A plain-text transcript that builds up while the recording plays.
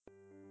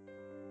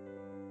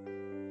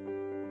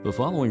The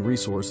following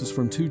resource is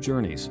from Two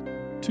Journeys.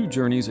 Two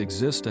Journeys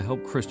exists to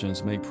help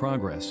Christians make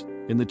progress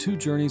in the two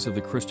journeys of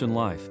the Christian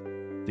life,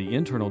 the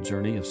internal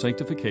journey of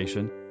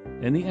sanctification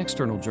and the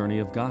external journey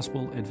of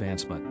gospel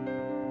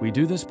advancement. We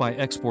do this by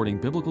exporting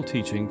biblical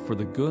teaching for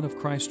the good of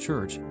Christ's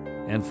church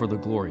and for the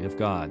glory of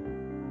God.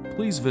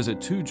 Please visit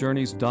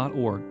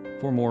twojourneys.org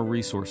for more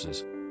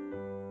resources.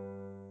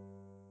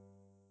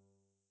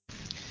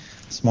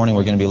 This morning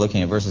we're going to be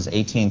looking at verses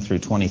 18 through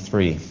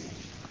 23.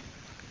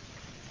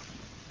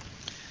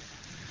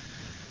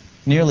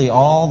 Nearly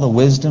all the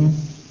wisdom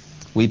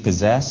we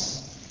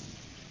possess,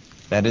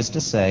 that is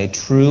to say,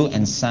 true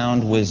and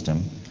sound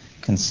wisdom,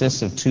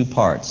 consists of two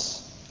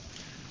parts: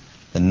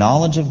 the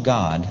knowledge of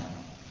God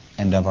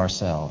and of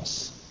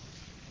ourselves.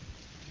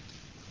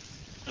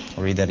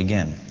 I'll read that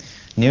again.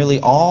 Nearly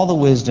all the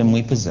wisdom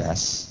we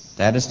possess,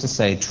 that is to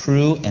say,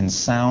 true and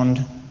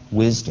sound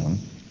wisdom,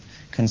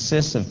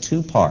 consists of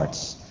two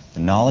parts: the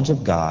knowledge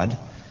of God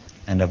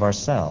and of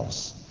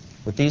ourselves.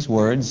 With these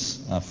words,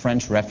 a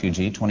French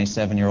refugee,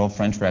 27-year-old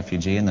French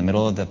refugee, in the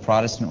middle of the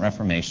Protestant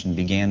Reformation,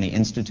 began the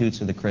Institutes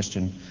of the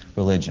Christian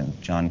Religion,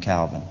 John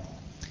Calvin.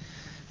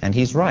 And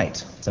he's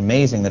right. It's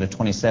amazing that a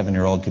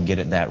 27-year-old could get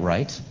it that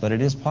right, but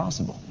it is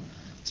possible,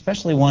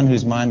 especially one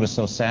whose mind was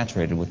so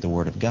saturated with the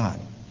Word of God.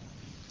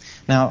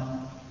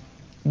 Now,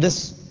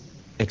 this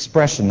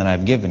expression that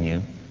I've given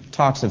you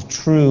talks of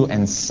true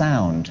and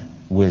sound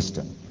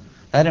wisdom.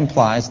 That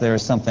implies there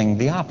is something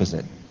the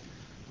opposite,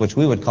 which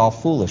we would call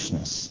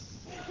foolishness.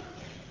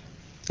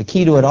 The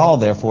key to it all,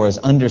 therefore, is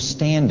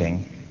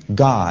understanding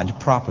God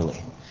properly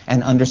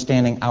and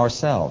understanding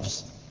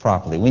ourselves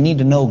properly. We need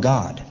to know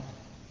God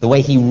the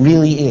way He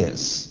really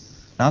is,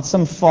 not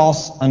some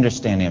false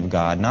understanding of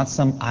God, not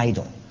some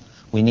idol.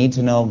 We need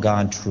to know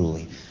God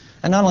truly.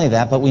 And not only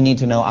that, but we need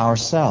to know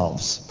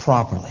ourselves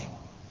properly.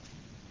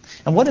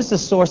 And what is the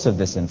source of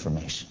this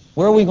information?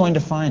 Where are we going to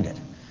find it?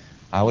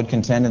 I would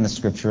contend in the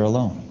Scripture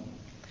alone.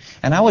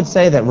 And I would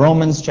say that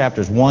Romans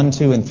chapters 1,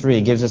 2, and 3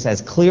 gives us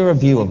as clear a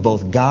view of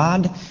both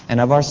God and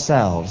of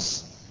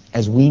ourselves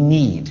as we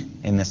need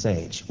in this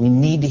age. We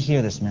need to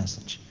hear this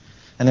message.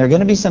 And there are going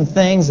to be some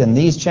things in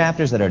these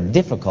chapters that are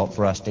difficult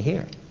for us to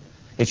hear.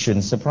 It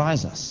shouldn't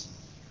surprise us,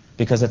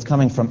 because it's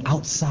coming from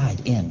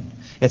outside in.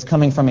 It's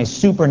coming from a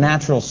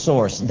supernatural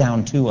source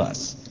down to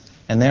us.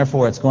 And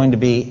therefore it's going to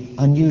be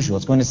unusual.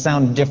 It's going to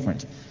sound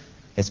different.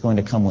 It's going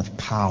to come with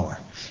power.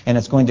 And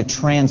it's going to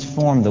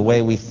transform the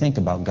way we think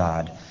about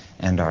God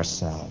and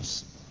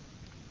ourselves.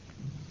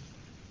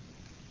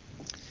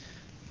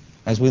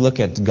 As we look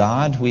at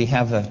God, we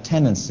have a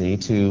tendency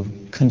to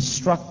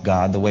construct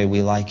God the way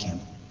we like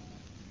Him.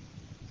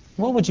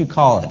 What would you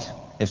call it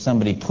if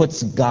somebody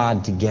puts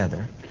God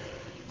together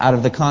out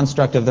of the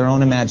construct of their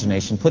own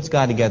imagination, puts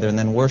God together and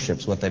then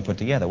worships what they put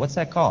together? What's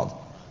that called?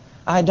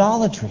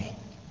 Idolatry.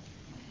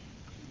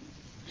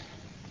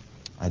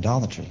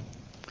 Idolatry.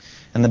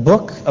 And the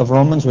book of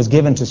Romans was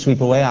given to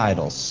sweep away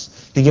idols,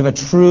 to give a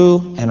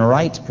true and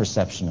right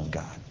perception of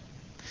God.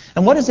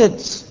 And what is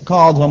it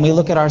called when we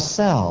look at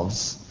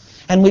ourselves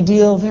and we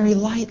deal very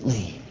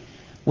lightly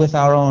with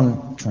our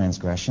own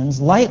transgressions,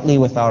 lightly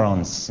with our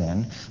own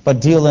sin, but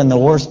deal in the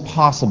worst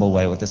possible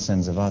way with the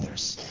sins of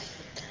others?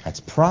 That's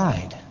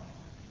pride.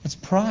 It's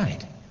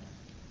pride.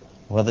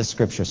 Well, the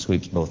Scripture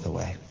sweeps both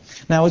away.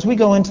 Now, as we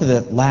go into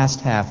the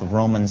last half of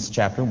Romans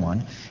chapter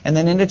 1, and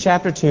then into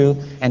chapter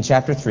 2 and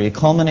chapter 3,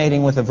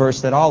 culminating with a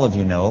verse that all of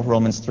you know,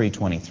 Romans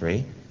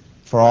 3:23,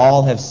 for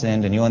all have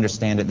sinned, and you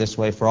understand it this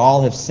way, for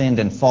all have sinned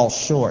and fall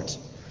short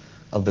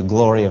of the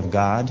glory of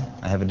God.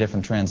 I have a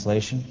different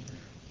translation.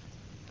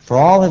 For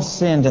all have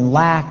sinned and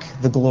lack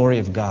the glory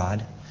of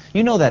God.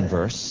 You know that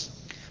verse,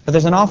 but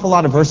there's an awful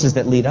lot of verses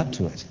that lead up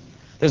to it.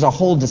 There's a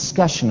whole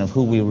discussion of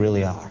who we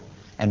really are,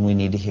 and we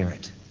need to hear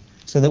it,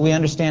 so that we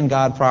understand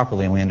God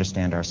properly and we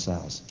understand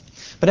ourselves.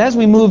 But as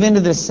we move into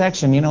this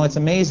section, you know, it's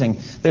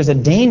amazing. There's a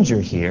danger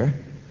here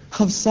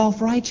of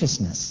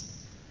self-righteousness.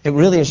 It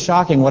really is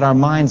shocking what our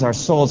minds, our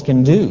souls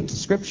can do to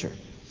Scripture.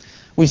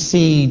 We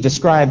see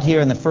described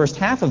here in the first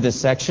half of this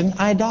section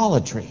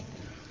idolatry.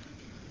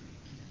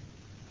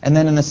 And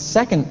then in the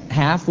second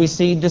half we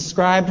see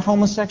described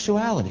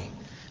homosexuality.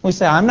 We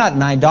say, I'm not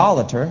an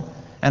idolater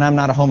and I'm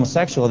not a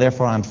homosexual,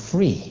 therefore I'm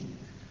free.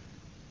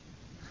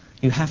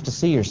 You have to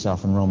see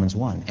yourself in Romans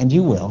 1. And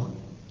you will,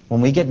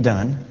 when we get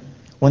done,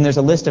 when there's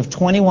a list of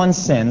 21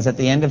 sins at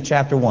the end of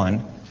chapter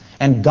 1,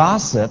 and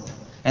gossip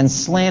and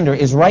slander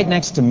is right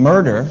next to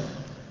murder,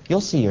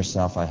 you'll see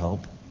yourself, I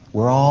hope.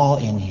 We're all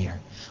in here.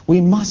 We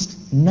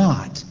must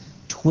not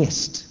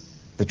twist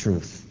the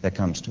truth that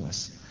comes to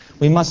us.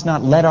 We must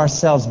not let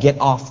ourselves get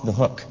off the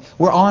hook.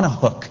 We're on a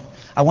hook.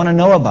 I want to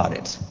know about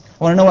it.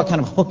 I want to know what kind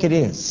of hook it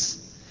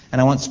is. And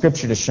I want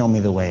Scripture to show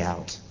me the way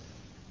out.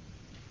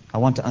 I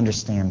want to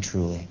understand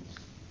truly.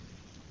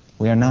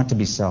 We are not to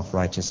be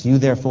self-righteous. You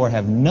therefore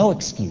have no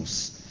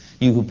excuse,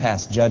 you who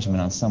pass judgment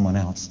on someone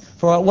else.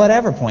 For at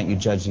whatever point you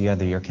judge the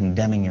other, you're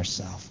condemning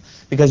yourself,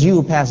 because you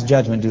who pass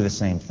judgment do the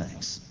same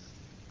things.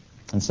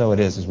 And so it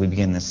is as we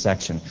begin this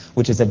section,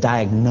 which is a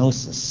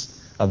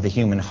diagnosis of the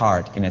human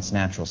heart in its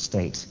natural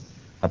state.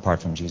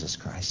 apart from Jesus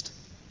Christ.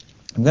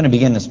 I'm going to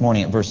begin this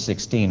morning at verse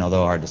 16,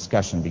 although our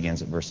discussion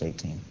begins at verse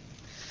 18.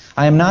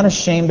 I am not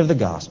ashamed of the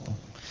gospel,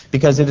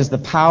 because it is the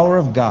power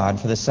of God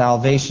for the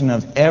salvation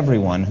of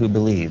everyone who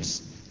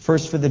believes,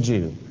 first for the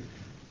Jew,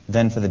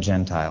 then for the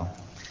Gentile.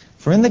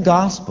 For in the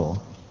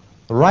gospel,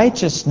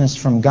 righteousness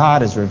from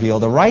God is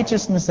revealed, a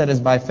righteousness that is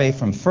by faith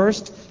from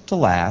first to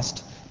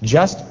last,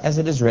 just as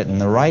it is written,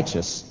 the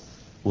righteous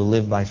will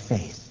live by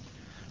faith.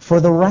 For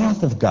the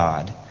wrath of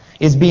God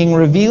is being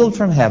revealed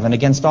from heaven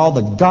against all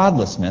the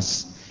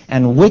godlessness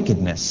and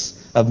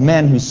wickedness of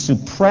men who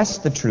suppress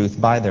the truth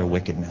by their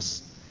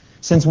wickedness.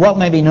 Since what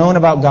may be known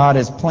about God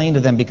is plain to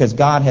them because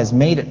God has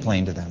made it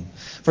plain to them.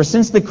 For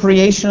since the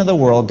creation of the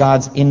world,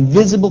 God's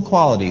invisible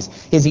qualities,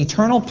 His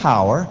eternal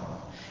power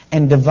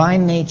and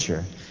divine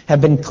nature,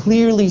 have been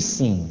clearly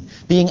seen,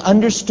 being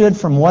understood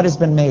from what has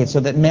been made, so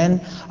that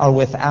men are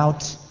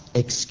without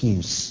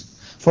excuse.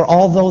 For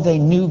although they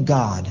knew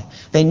God,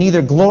 they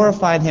neither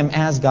glorified Him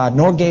as God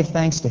nor gave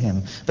thanks to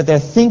Him, but their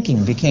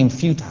thinking became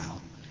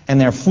futile, and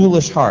their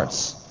foolish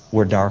hearts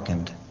were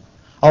darkened.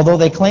 Although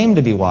they claimed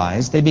to be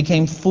wise, they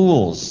became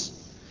fools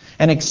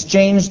and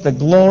exchanged the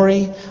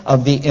glory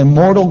of the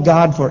immortal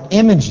God for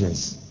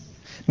images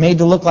made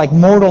to look like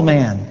mortal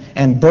man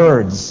and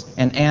birds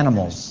and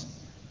animals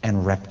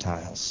and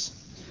reptiles.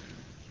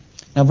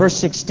 Now, verse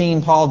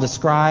 16, Paul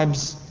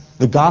describes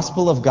the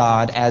gospel of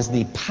God as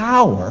the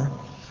power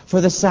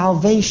for the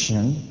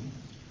salvation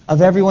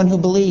of everyone who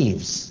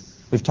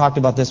believes. We've talked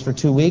about this for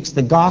 2 weeks.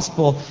 The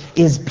gospel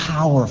is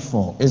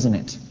powerful, isn't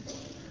it?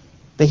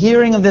 The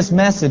hearing of this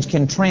message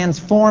can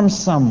transform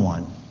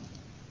someone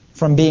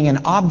from being an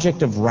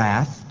object of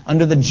wrath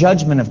under the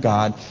judgment of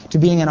God to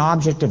being an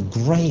object of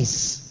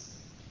grace,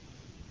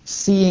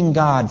 seeing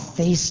God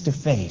face to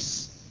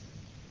face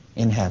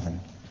in heaven.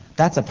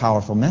 That's a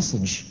powerful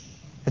message.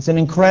 It's an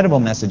incredible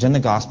message, and the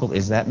gospel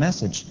is that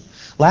message.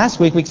 Last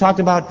week we talked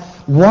about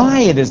why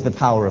it is the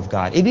power of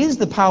God. It is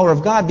the power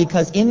of God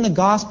because in the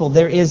gospel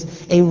there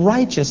is a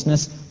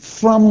righteousness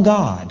from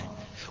God,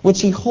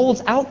 which He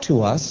holds out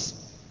to us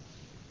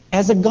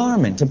as a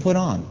garment to put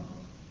on.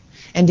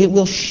 And it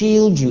will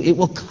shield you. It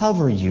will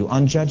cover you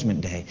on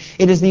Judgment Day.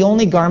 It is the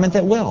only garment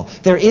that will.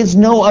 There is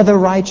no other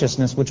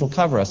righteousness which will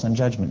cover us on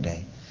Judgment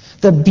Day.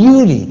 The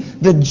beauty,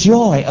 the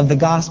joy of the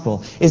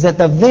gospel is that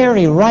the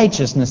very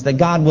righteousness that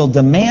God will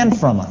demand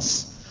from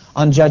us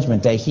on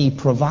Judgment Day, He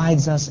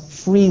provides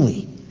us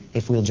freely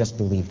if we'll just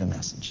believe the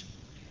message.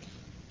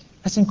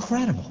 That's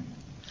incredible.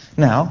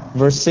 Now,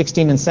 verse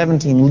 16 and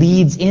 17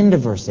 leads into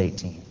verse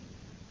 18.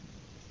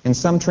 In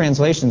some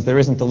translations, there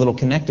isn't the little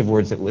connective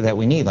words that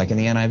we need, like in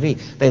the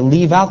NIV. They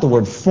leave out the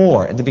word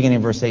for at the beginning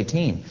of verse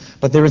 18.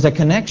 But there is a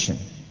connection.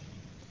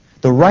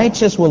 The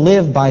righteous will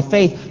live by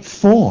faith,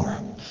 for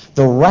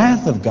the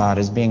wrath of God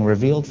is being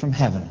revealed from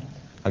heaven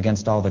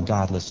against all the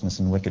godlessness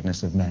and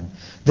wickedness of men.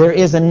 There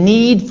is a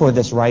need for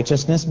this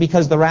righteousness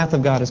because the wrath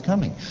of God is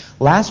coming.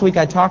 Last week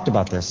I talked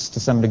about this to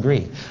some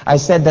degree. I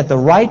said that the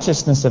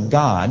righteousness of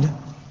God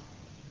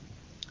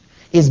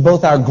is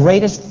both our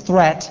greatest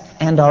threat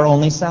and our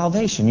only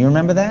salvation. You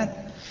remember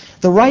that?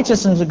 The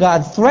righteousness of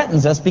God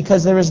threatens us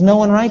because there is no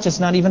one righteous,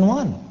 not even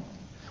one.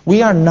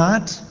 We are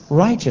not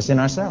righteous in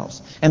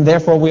ourselves, and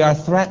therefore we are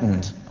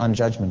threatened on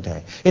Judgment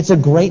Day. It's a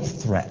great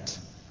threat,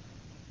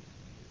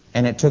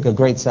 and it took a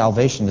great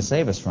salvation to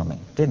save us from it,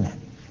 didn't it?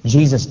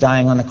 Jesus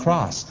dying on the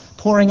cross,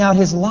 pouring out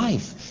His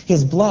life,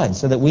 His blood,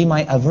 so that we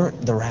might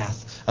avert the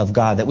wrath of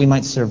God, that we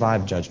might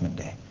survive Judgment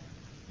Day.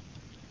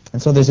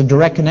 And so there's a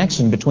direct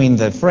connection between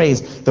the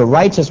phrase, the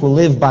righteous will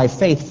live by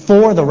faith,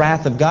 for the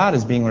wrath of God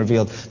is being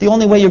revealed. The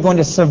only way you're going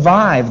to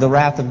survive the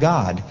wrath of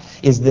God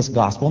is this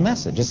gospel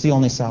message. It's the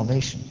only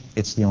salvation.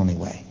 It's the only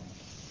way.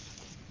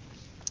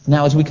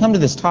 Now, as we come to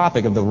this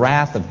topic of the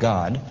wrath of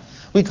God,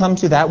 we come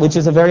to that which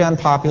is a very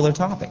unpopular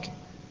topic.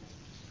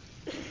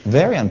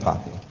 Very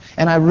unpopular.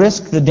 And I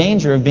risk the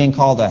danger of being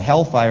called a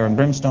hellfire and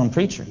brimstone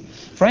preacher.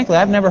 Frankly,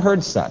 I've never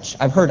heard such.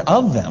 I've heard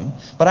of them,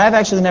 but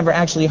I've never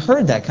actually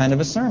heard that kind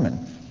of a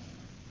sermon.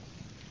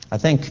 I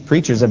think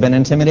preachers have been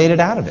intimidated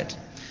out of it.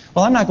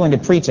 Well, I'm not going to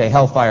preach a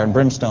hellfire and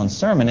brimstone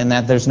sermon in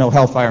that there's no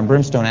hellfire and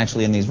brimstone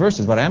actually in these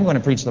verses, but I am going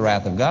to preach the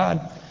wrath of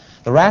God.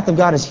 The wrath of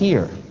God is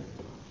here.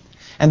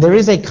 And there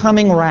is a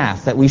coming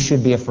wrath that we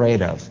should be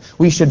afraid of.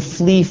 We should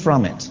flee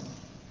from it.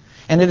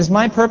 And it is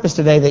my purpose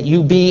today that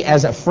you be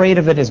as afraid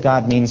of it as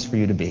God means for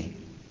you to be.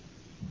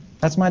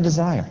 That's my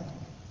desire.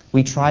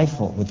 We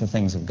trifle with the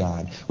things of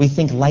God. We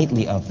think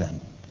lightly of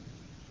them.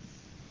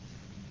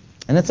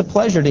 And it's a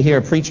pleasure to hear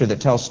a preacher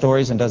that tells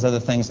stories and does other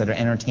things that are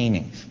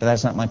entertaining. But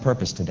that's not my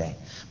purpose today.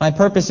 My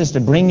purpose is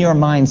to bring your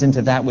minds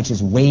into that which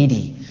is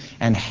weighty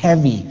and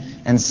heavy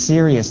and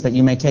serious, that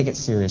you may take it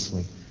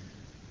seriously.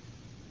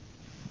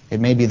 It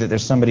may be that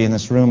there's somebody in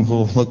this room who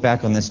will look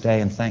back on this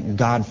day and thank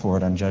God for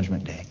it on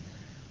Judgment Day,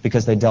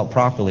 because they dealt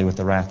properly with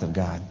the wrath of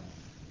God.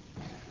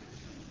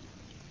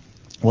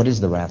 What is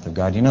the wrath of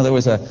God? You know, there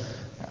was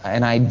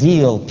an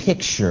ideal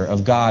picture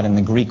of God in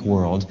the Greek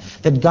world,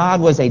 that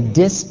God was a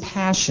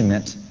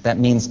dispassionate, that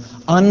means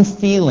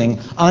unfeeling,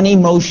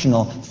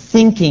 unemotional,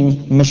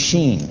 thinking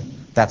machine.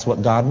 That's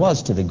what God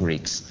was to the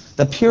Greeks.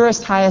 The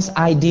purest, highest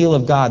ideal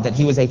of God, that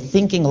he was a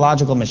thinking,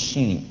 logical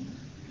machine.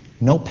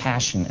 No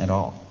passion at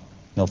all.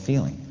 No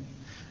feeling.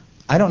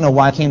 I don't know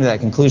why I came to that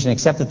conclusion,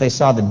 except that they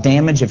saw the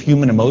damage of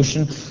human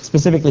emotion,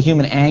 specifically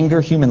human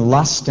anger, human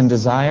lust and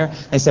desire.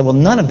 They said, well,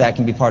 none of that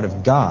can be part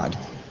of God.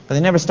 But they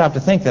never stopped to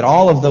think that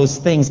all of those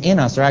things in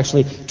us are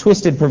actually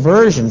twisted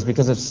perversions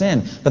because of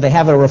sin, but they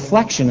have a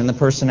reflection in the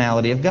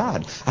personality of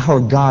God. Our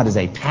God is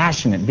a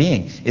passionate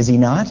being, is he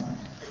not?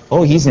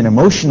 Oh, he's an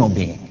emotional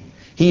being.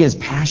 He is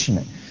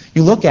passionate.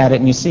 You look at it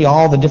and you see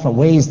all the different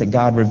ways that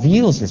God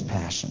reveals his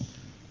passion.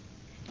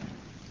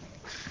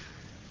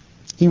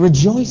 He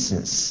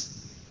rejoices.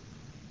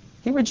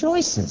 He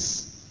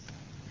rejoices.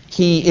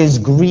 He is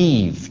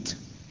grieved.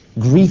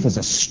 Grief is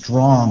a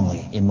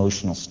strongly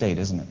emotional state,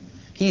 isn't it?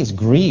 He is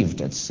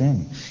grieved at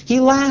sin. He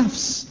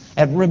laughs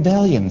at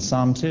rebellion,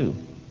 Psalm 2.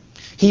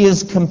 He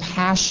is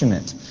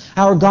compassionate.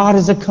 Our God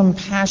is a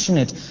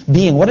compassionate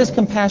being. What does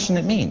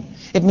compassionate mean?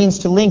 It means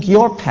to link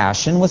your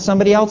passion with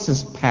somebody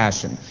else's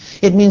passion.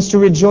 It means to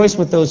rejoice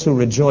with those who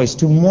rejoice,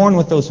 to mourn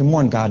with those who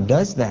mourn. God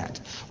does that.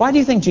 Why do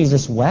you think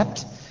Jesus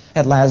wept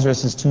at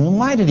Lazarus' tomb?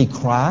 Why did he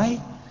cry?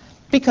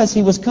 Because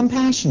he was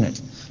compassionate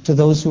to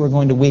those who are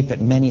going to weep at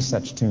many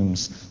such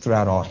tombs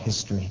throughout all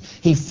history.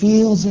 He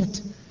feels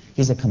it.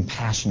 He's a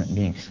compassionate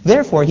being.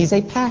 Therefore, he's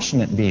a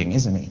passionate being,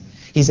 isn't he?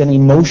 He's an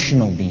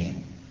emotional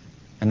being,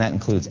 and that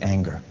includes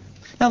anger.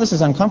 Now, this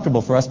is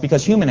uncomfortable for us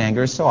because human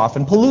anger is so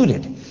often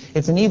polluted.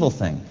 It's an evil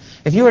thing.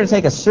 If you were to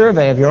take a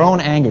survey of your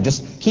own anger,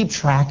 just keep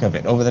track of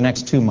it over the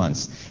next 2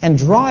 months and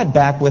draw it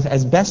back with,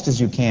 as best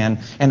as you can,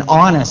 an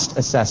honest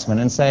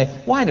assessment and say,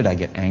 why did I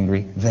get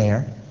angry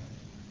there?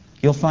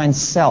 You'll find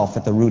self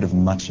at the root of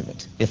much of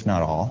it, if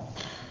not all.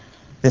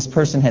 This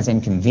person has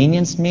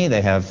inconvenienced me,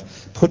 they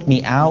have put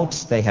me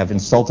out, they have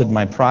insulted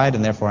my pride,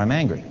 and therefore I'm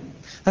angry.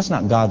 That's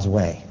not God's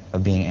way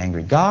of being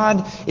angry.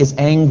 God is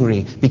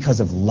angry because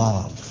of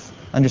love.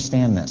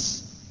 Understand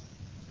this.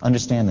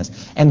 Understand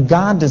this. And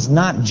God does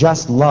not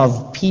just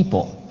love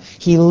people.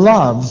 He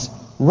loves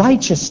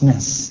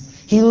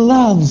righteousness. He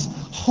loves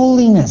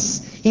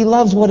holiness. He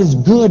loves what is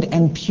good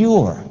and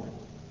pure.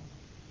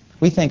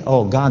 We think,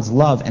 oh, God's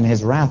love and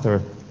his wrath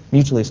are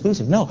mutually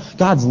exclusive. No,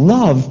 God's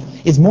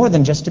love is more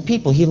than just to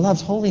people. He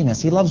loves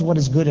holiness. He loves what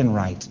is good and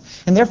right.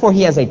 And therefore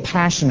he has a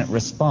passionate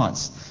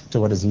response to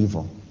what is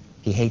evil.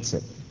 He hates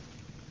it.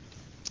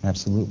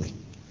 Absolutely.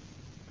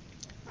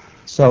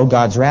 So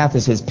God's wrath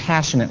is his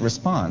passionate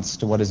response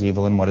to what is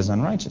evil and what is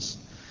unrighteous.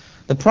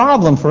 The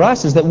problem for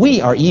us is that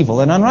we are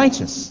evil and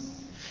unrighteous.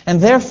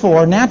 And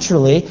therefore,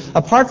 naturally,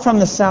 apart from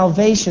the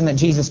salvation that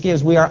Jesus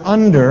gives, we are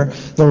under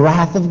the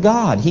wrath of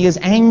God. He is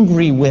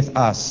angry with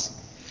us.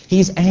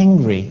 He's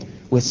angry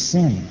with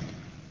sin.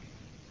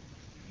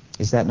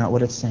 Is that not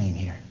what it's saying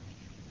here?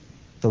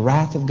 The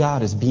wrath of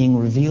God is being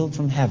revealed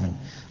from heaven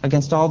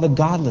against all the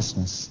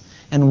godlessness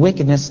and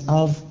wickedness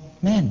of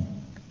men,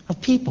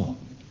 of people.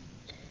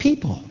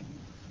 People.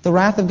 The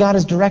wrath of God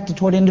is directed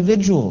toward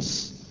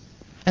individuals.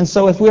 And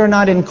so if we are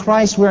not in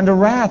Christ, we're under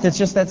wrath. It's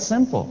just that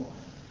simple.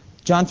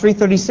 John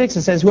 3:36,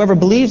 it says, whoever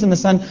believes in the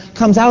Son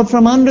comes out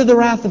from under the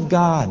wrath of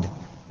God.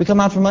 We come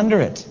out from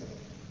under it.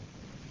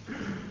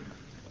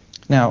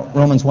 Now,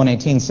 Romans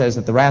 1:18 says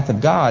that the wrath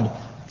of God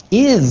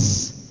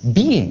is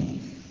being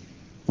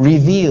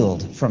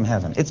revealed from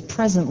heaven. It's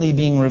presently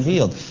being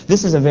revealed.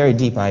 This is a very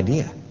deep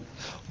idea.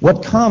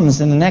 What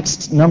comes in the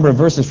next number of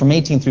verses from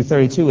 18 through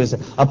 32 is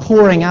a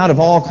pouring out of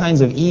all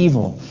kinds of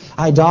evil,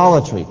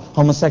 idolatry,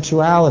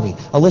 homosexuality,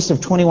 a list of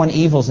 21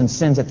 evils and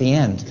sins at the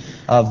end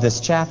of this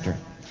chapter.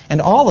 And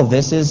all of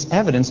this is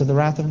evidence of the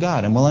wrath of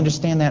God, and we'll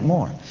understand that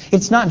more.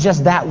 It's not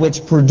just that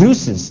which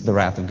produces the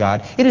wrath of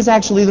God. It is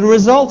actually the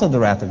result of the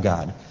wrath of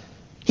God.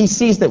 He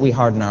sees that we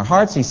harden our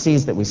hearts, he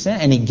sees that we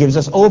sin, and he gives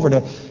us over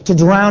to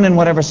drown in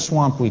whatever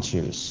swamp we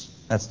choose.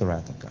 That's the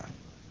wrath of God.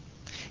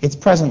 It's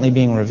presently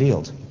being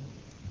revealed.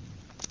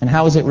 And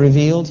how is it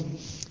revealed?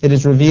 It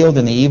is revealed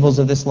in the evils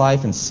of this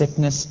life, in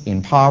sickness,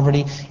 in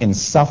poverty, in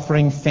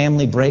suffering,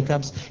 family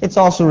breakups. It's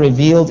also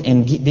revealed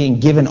in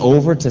being given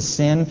over to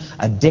sin,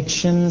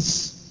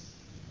 addictions,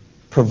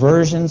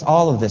 perversions,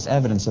 all of this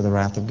evidence of the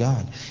wrath of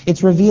God.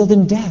 It's revealed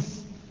in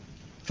death,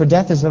 for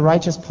death is the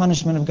righteous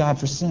punishment of God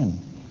for sin.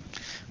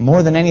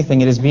 More than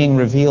anything, it is being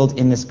revealed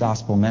in this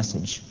gospel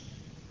message.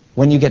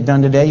 When you get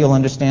done today, you'll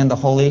understand the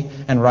holy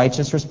and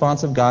righteous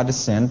response of God to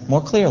sin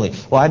more clearly.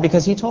 Why?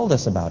 Because he told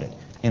us about it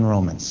in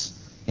Romans,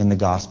 in the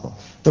gospel.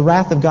 The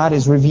wrath of God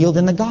is revealed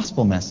in the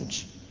gospel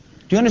message.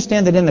 Do you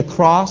understand that in the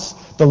cross,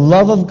 the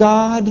love of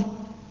God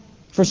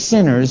for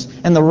sinners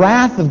and the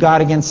wrath of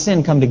God against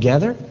sin come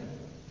together?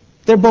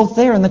 They're both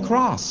there in the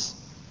cross.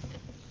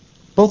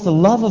 Both the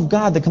love of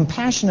God, the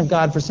compassion of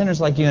God for sinners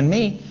like you and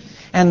me,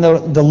 and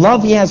the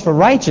love he has for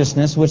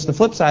righteousness, which the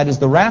flip side is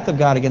the wrath of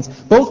God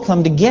against, both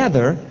come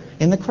together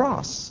in the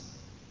cross,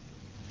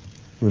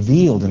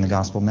 revealed in the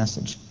gospel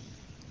message.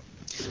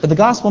 But the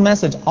gospel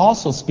message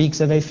also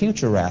speaks of a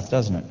future wrath,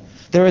 doesn't it?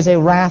 There is a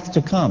wrath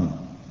to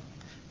come.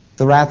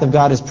 The wrath of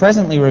God is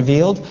presently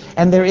revealed,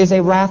 and there is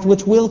a wrath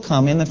which will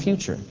come in the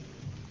future.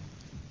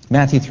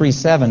 Matthew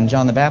 3:7,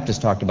 John the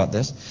Baptist talked about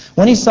this.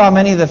 When he saw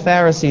many of the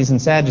Pharisees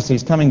and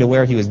Sadducees coming to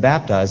where he was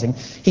baptizing,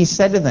 he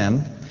said to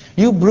them,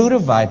 "You brood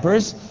of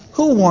vipers,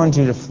 who warned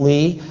you to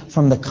flee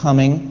from the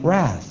coming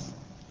wrath?"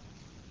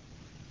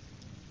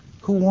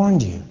 Who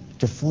warned you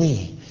to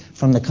flee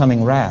from the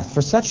coming wrath?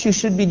 For such you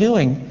should be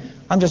doing.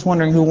 I'm just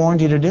wondering who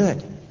warned you to do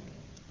it.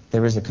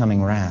 There is a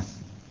coming wrath.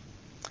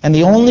 And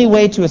the only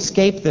way to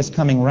escape this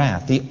coming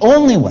wrath, the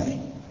only way,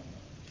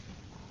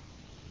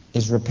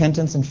 is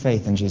repentance and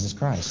faith in Jesus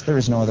Christ. There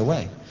is no other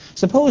way.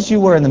 Suppose you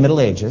were in the Middle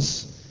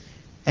Ages,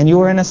 and you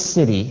were in a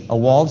city, a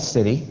walled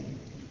city,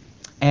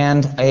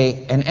 and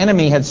an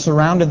enemy had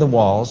surrounded the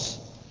walls,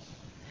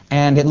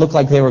 and it looked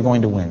like they were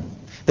going to win.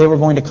 They were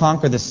going to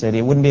conquer the city.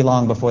 It wouldn't be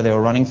long before they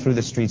were running through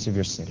the streets of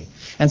your city.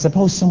 And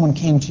suppose someone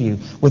came to you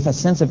with a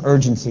sense of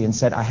urgency and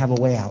said, "I have a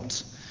way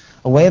out,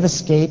 a way of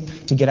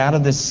escape to get out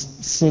of this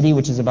city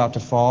which is about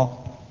to fall.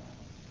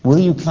 Will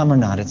you come or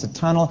not? It's a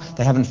tunnel.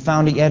 They haven't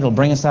found it yet. It'll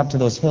bring us up to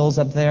those hills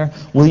up there.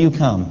 Will you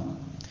come?"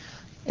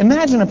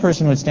 Imagine a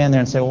person who would stand there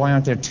and say, "Well, why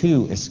aren't there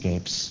two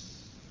escapes?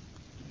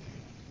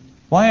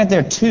 Why aren't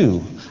there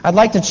two? I'd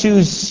like to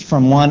choose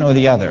from one or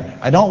the other.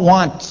 I don't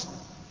want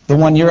the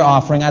one you're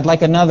offering. I'd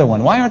like another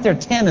one. Why aren't there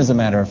 10, as a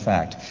matter of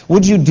fact?"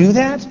 Would you do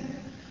that?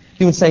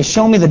 You would say,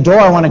 "Show me the door.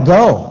 I want to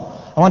go.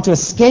 I want to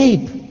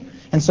escape."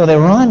 And so they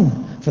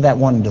run for that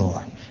one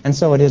door. And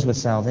so it is with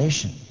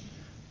salvation.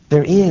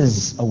 There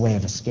is a way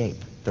of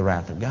escape, the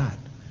wrath of God.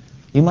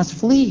 You must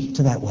flee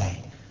to that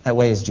way. That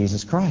way is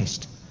Jesus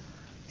Christ.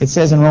 It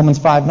says in Romans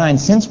 5:9,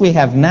 "Since we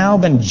have now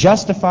been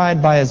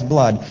justified by his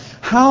blood,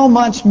 how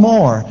much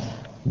more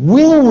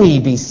will we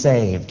be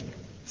saved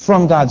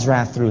from God's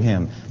wrath through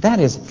him?" That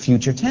is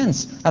future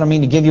tense. I don't mean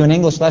to give you an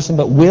English lesson,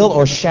 but will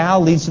or shall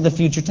leads to the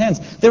future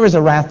tense. There is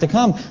a wrath to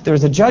come. There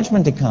is a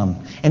judgment to come.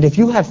 And if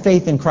you have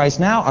faith in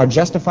Christ now, are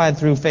justified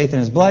through faith in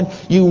his blood,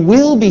 you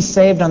will be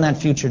saved on that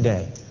future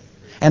day.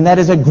 And that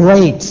is a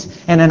great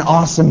and an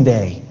awesome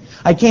day.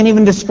 I can't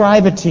even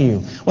describe it to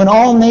you. When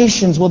all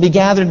nations will be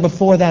gathered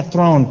before that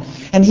throne,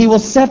 and he will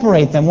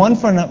separate them one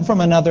from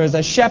another as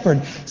a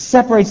shepherd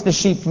separates the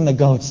sheep from the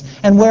goats.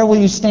 And where will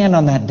you stand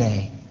on that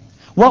day?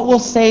 What will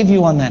save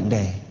you on that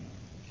day?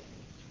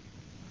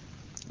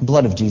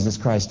 Blood of Jesus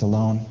Christ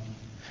alone.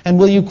 And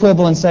will you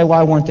quibble and say,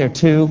 "Why weren't there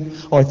 2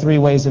 or 3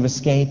 ways of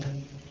escape?"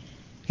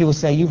 He will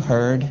say, "You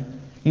heard.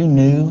 You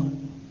knew.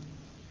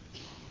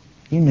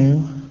 You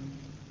knew."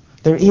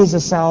 There is a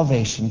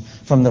salvation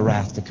from the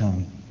wrath to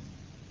come.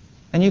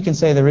 And you can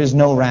say there is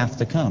no wrath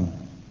to come.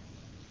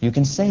 You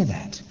can say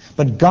that.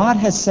 But God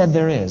has said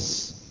there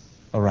is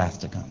a wrath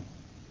to come.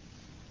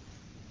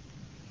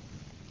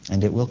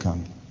 And it will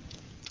come.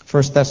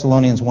 1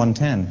 Thessalonians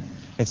 1:10,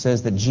 it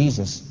says that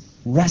Jesus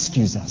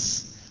rescues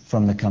us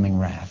from the coming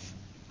wrath.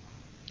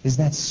 Is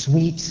that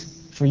sweet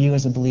for you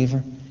as a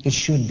believer? It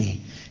should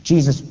be.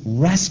 Jesus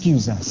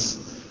rescues us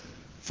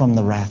from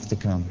the wrath to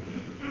come.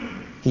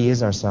 He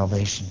is our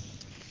salvation.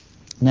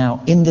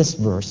 Now, in this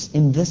verse,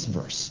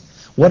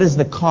 what is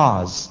the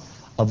cause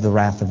of the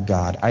wrath of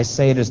God? I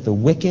say it is the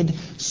wicked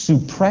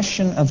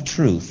suppression of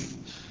truth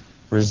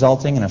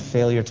resulting in a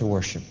failure to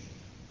worship.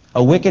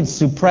 A wicked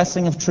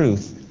suppressing of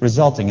truth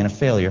resulting in a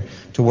failure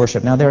to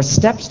worship. Now, there are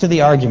steps to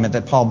the argument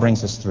that Paul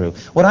brings us through.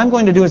 What I'm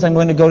going to do is I'm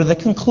going to go to the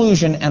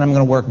conclusion and I'm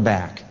going to work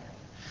back.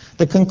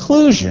 The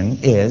conclusion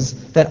is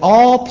that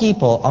all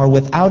people are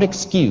without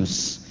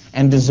excuse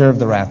and deserve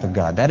the wrath of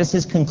God. That is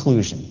his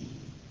conclusion.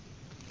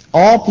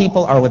 All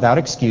people are without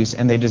excuse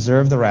and they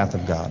deserve the wrath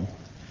of God.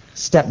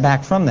 Step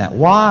back from that.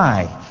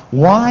 Why?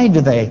 Why do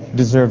they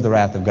deserve the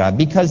wrath of God?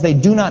 Because they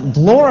do not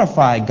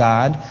glorify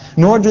God,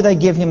 nor do they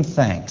give him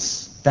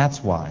thanks.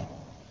 That's why.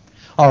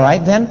 All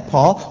right, then,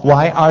 Paul,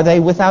 why are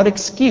they without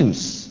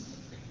excuse?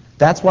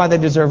 That's why they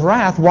deserve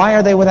wrath. Why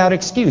are they without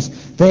excuse?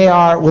 They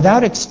are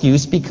without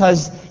excuse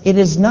because it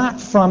is not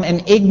from an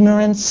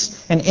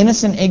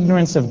innocent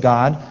ignorance of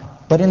God,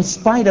 but in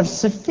spite of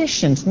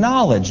sufficient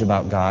knowledge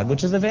about God,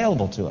 which is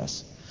available to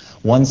us.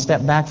 One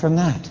step back from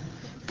that,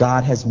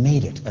 God has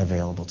made it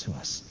available to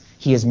us.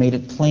 He has made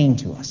it plain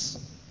to us.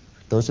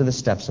 Those are the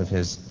steps of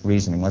his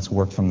reasoning. Let's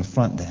work from the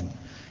front then.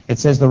 It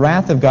says, the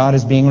wrath of God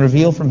is being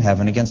revealed from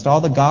heaven against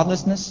all the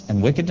godlessness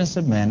and wickedness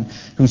of men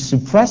who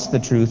suppress the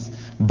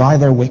truth by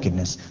their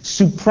wickedness.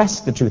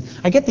 Suppress the truth.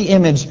 I get the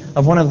image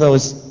of one of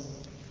those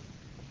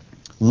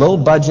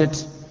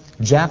low-budget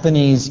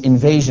Japanese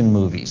invasion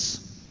movies.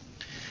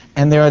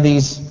 And there are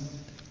these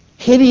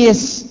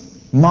hideous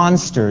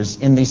monsters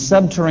in the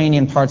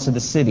subterranean parts of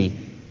the city.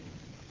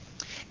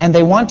 And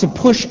they want to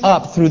push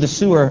up through the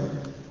sewer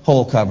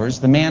hole covers,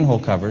 the manhole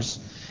covers,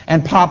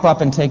 and pop up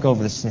and take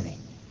over the city.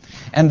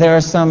 And there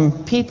are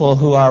some people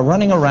who are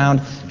running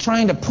around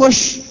trying to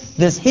push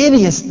this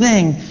hideous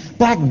thing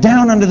back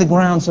down under the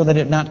ground so that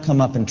it not come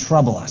up and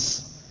trouble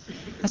us.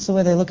 That's the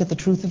way they look at the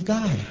truth of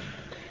God.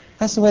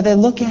 That's the way they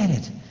look at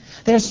it.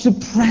 They're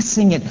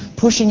suppressing it,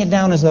 pushing it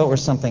down as though it were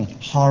something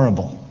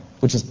horrible,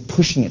 which is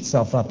pushing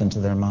itself up into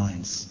their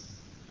minds.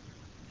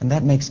 And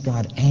that makes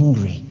God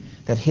angry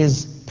that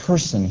his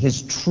person,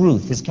 his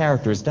truth, his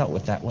character is dealt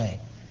with that way.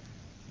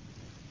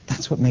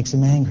 That's what makes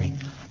him angry.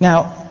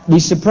 Now, we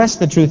suppress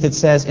the truth, it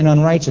says, in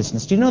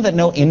unrighteousness. Do you know that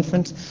no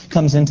infant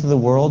comes into the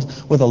world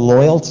with a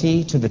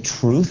loyalty to the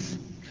truth?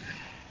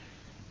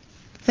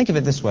 Think of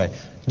it this way.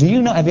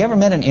 Have you ever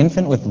met an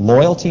infant with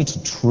loyalty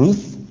to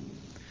truth?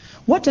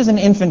 What does an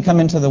infant come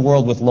into the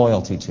world with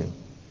loyalty to?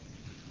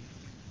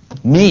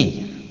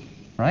 Me.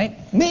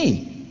 Right?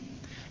 Me.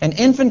 An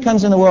infant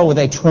comes in the world with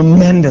a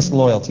tremendous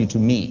loyalty to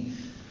me.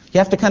 You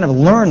have to kind of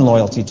learn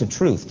loyalty to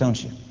truth,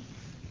 don't you?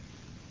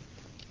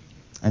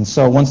 And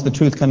so once the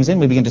truth comes in,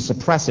 we begin to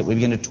suppress it. We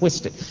begin to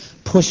twist it,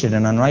 push it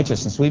in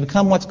unrighteousness. We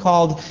become what's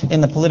called, in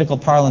the political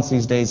parlance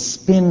these days,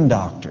 spin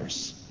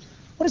doctors.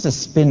 What is a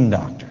spin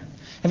doctor?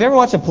 Have you ever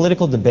watched a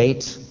political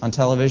debate on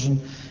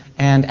television?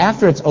 And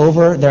after it's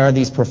over, there are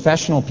these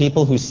professional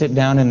people who sit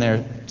down in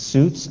their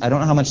suits. I don't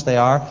know how much they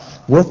are.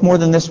 Worth more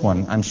than this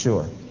one, I'm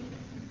sure.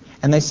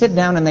 And they sit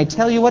down and they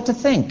tell you what to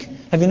think.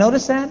 Have you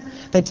noticed that?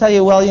 They tell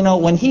you,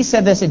 well, when he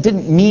said this, it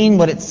didn't mean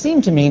what it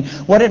seemed to mean.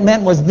 What it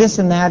meant was this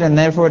and that, and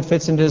therefore it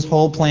fits into his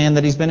whole plan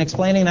that he's been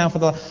explaining now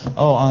for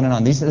on and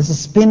on. This is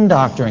spin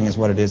doctoring is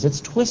what it is.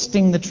 It's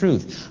twisting the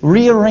truth,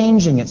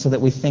 rearranging it so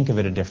that we think of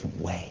it a different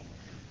way.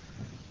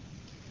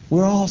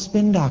 We're all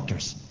spin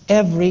doctors,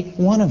 every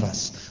one of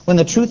us. When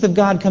the truth of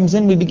God comes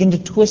in, we begin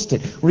to twist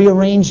it,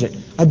 rearrange it,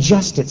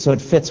 adjust it so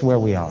it fits where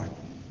we are.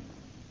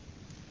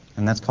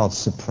 And that's called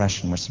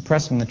suppression. We're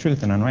suppressing the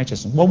truth in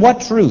unrighteousness. Well,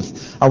 what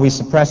truth are we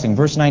suppressing?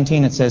 Verse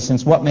 19, it says,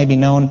 since what may be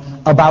known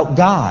about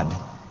God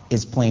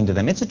is plain to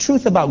them. It's a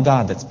truth about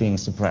God that's being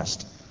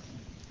suppressed.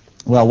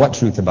 Well, what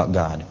truth about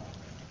God?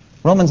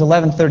 Romans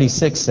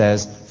 11:36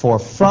 says, for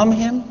from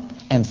him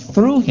and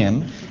through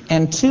him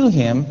and to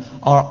him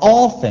are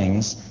all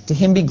things, to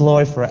him be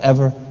glory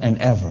forever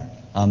and ever.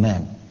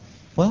 Amen.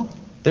 Well,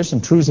 there's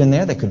some truths in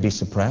there that could be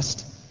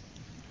suppressed.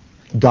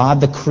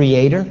 God the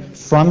Creator,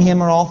 from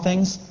him are all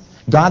things.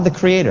 God the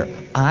Creator,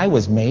 I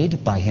was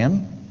made by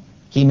him.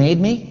 He made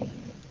me.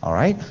 All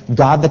right.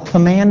 God the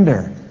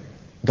Commander.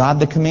 God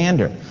the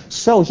Commander.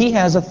 So he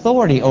has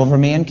authority over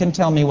me and can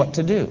tell me what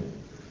to do.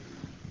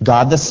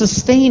 God the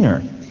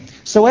Sustainer.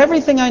 So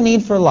everything I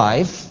need for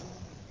life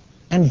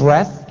and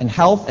breath and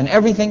health and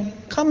everything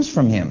comes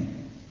from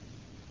him.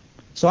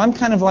 So I'm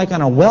kind of like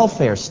on a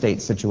welfare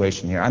state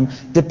situation here. I'm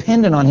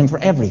dependent on him for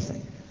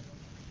everything.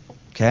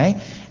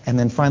 Okay? And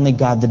then finally,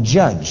 God the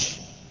Judge.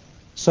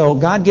 So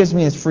God gives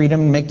me his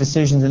freedom to make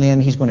decisions. In the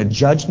end, he's going to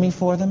judge me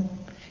for them.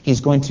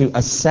 He's going to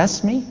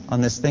assess me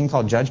on this thing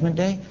called Judgment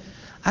Day.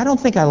 I don't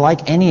think I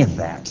like any of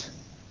that.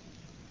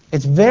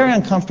 It's very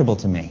uncomfortable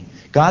to me.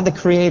 God the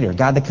Creator,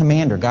 God the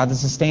Commander, God the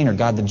Sustainer,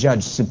 God the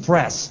Judge.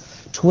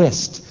 Suppress,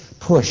 twist,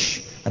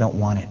 push. I don't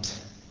want it.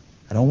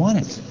 I don't want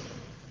it.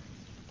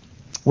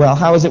 Well,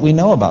 how is it we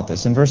know about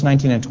this? In verse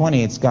 19 and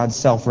 20, it's God's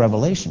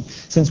self-revelation.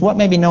 Since what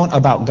may be known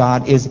about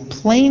God is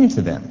plain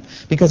to them,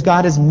 because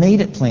God has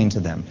made it plain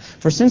to them.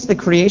 For since the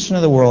creation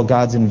of the world,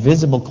 God's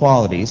invisible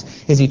qualities,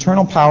 his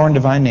eternal power and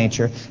divine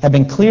nature, have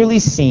been clearly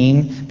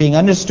seen, being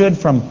understood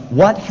from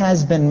what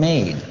has been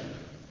made,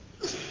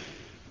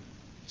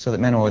 so that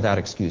men are without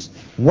excuse.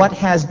 What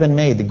has been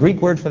made? The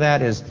Greek word for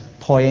that is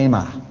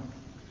poema.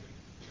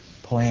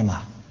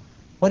 Poema.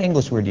 What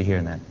English word do you hear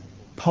in that?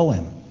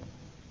 Poem.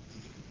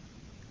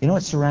 You know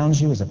what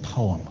surrounds you is a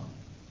poem.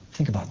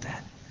 Think about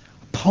that.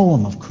 A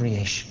poem of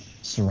creation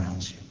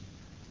surrounds you.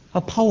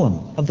 A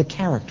poem of the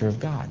character of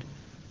God.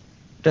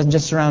 It doesn't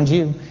just surround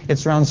you. It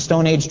surrounds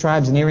Stone Age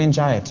tribes in Irian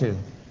Jaya too.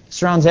 It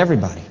surrounds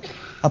everybody.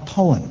 A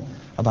poem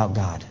about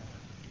God.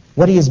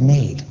 What he has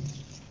made.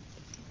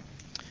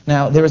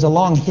 Now, there is a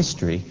long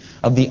history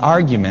of the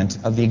argument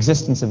of the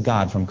existence of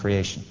God from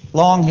creation.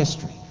 Long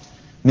history.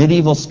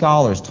 Medieval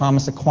scholars,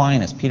 Thomas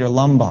Aquinas, Peter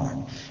Lombard,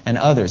 and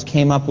others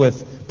came up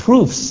with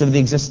proofs of the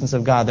existence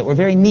of God that were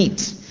very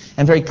neat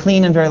and very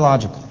clean and very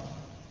logical.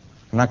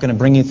 I'm not going to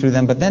bring you through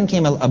them, but then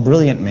came a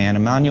brilliant man,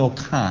 Immanuel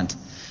Kant,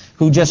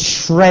 who just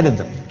shredded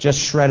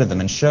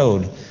them and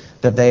showed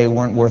that they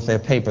weren't worth their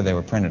paper they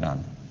were printed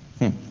on.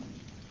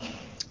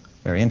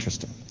 Very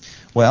interesting.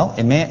 Well,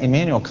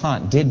 Immanuel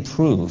Kant did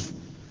prove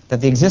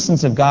that the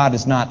existence of God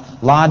is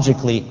not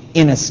logically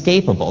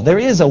inescapable. There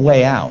is a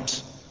way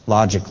out,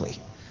 logically,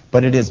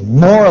 but it is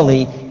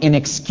morally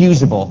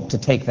inexcusable to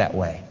take that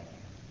way.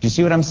 Do you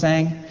see what I'm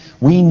saying?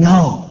 We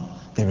know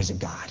there is a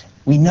God.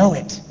 We know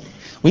it.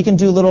 We can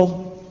do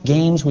little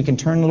games. We can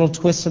turn little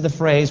twists of the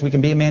phrase. We can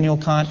be Immanuel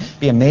Kant,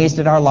 be amazed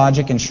at our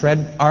logic and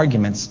shred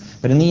arguments.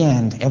 But in the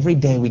end, every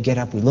day we get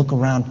up, we look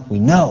around, we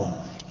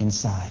know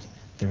inside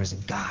there is a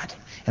God.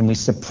 And we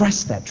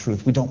suppress that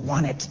truth. We don't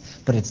want it,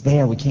 but it's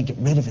there. We can't get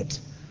rid of it.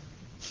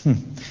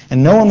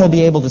 And no one will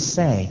be able to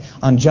say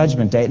on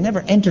Judgment Day, it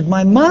never entered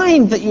my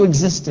mind that you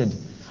existed.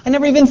 I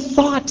never even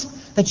thought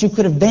that you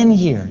could have been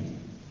here.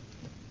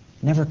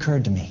 It never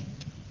occurred to me.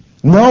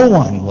 No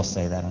one will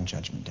say that on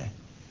Judgment Day.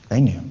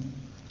 They knew.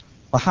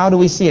 Well, how do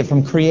we see it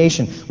from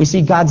creation? We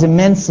see God's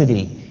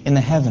immensity in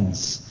the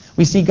heavens.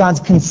 We see God's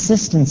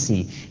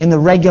consistency in the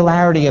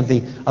regularity of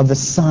the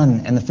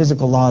sun and the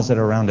physical laws that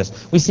are around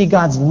us. We see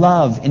God's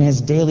love in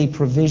his daily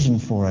provision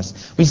for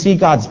us. We see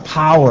God's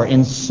power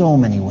in so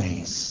many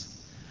ways.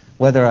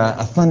 whether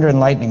a thunder and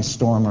lightning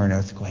storm or an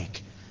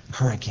earthquake,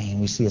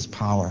 hurricane, we see his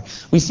power.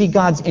 We see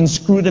God's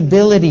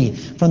inscrutability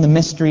from the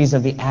mysteries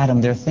of the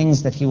atom. There are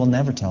things that he will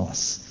never tell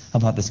us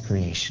about this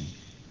creation.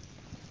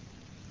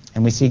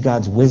 And we see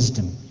God's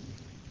wisdom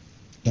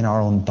in our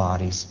own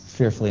bodies,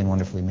 fearfully and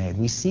wonderfully made.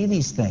 We see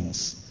these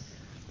things.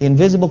 The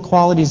invisible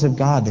qualities of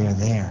God, they are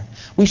there.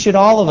 We should,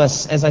 all of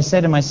us, as I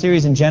said in my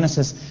series in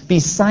Genesis, be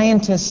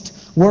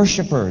scientist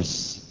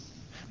worshipers,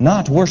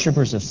 not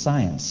worshipers of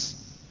science.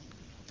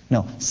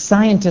 No,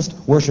 scientist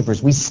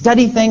worshipers. We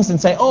study things and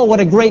say, oh,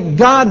 what a great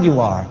God you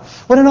are.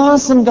 What an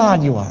awesome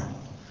God you are.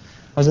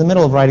 I was in the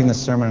middle of writing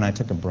this sermon and I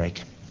took a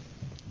break.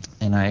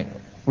 And I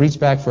reached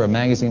back for a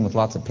magazine with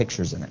lots of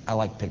pictures in it. I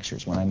like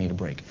pictures when I need a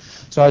break.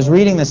 So I was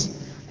reading this,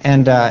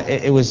 and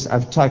it was,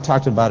 I've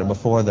talked about it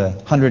before, the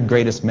 100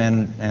 greatest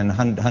men and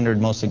 100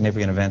 most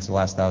significant events of the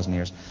last 1,000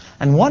 years.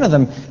 And one of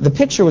them, the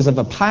picture was of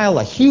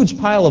a huge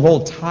pile of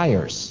old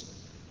tires.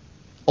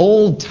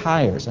 Old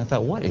tires. I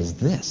thought, what is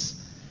this?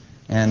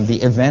 And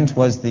the event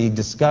was the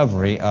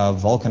discovery of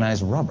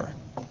vulcanized rubber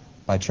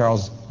by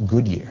Charles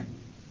Goodyear.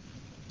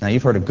 Now,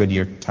 you've heard of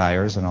Goodyear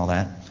tires and all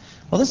that.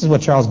 Well, this is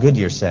what Charles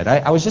Goodyear said.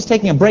 I was just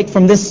taking a break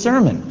from this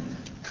sermon.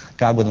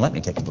 God wouldn't let me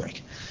take a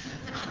break.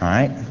 All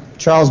right?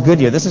 Charles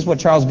Goodyear. This is what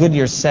Charles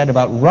Goodyear said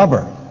about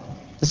rubber.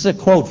 This is a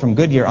quote from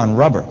Goodyear on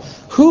rubber.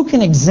 Who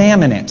can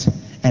examine it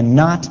and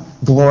not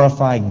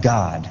glorify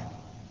God?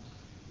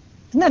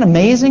 Isn't that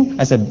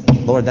amazing? I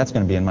said, Lord, that's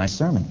going to be in my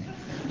sermon.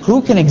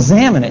 Who can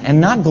examine it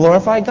and not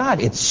glorify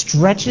God? It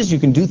stretches. You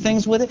can do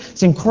things with it.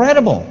 It's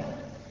incredible.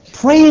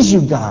 Praise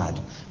you, God.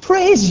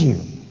 Praise you.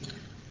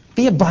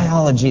 Be a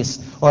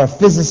biologist or a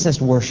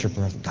physicist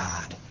worshiper of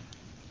God,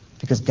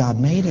 because God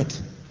made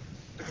it.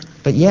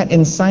 But yet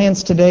in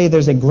science today,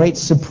 there's a great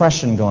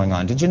suppression going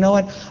on. Did you know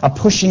it? A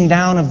pushing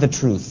down of the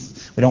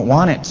truth. We don't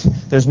want it.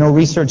 There's no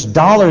research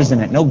dollars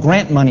in it, no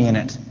grant money in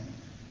it.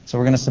 So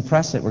we're going to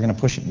suppress it. We're going to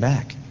push it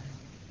back.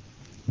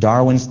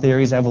 Darwin's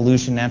theories,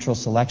 evolution, natural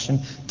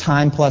selection,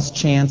 time plus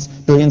chance,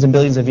 billions and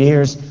billions of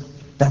years,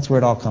 that's where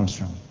it all comes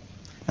from.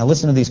 Now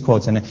listen to these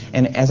quotes, and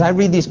as I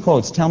read these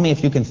quotes, tell me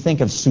if you can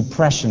think of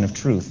suppression of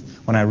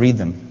truth when I read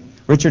them.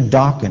 Richard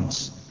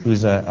Dawkins,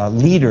 who's a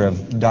leader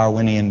of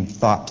Darwinian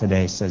thought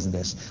today, says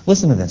this.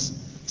 Listen to this.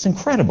 It's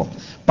incredible.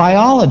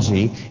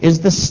 Biology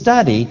is the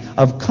study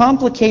of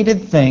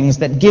complicated things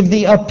that give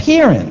the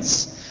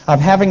appearance of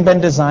having been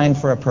designed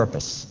for a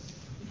purpose.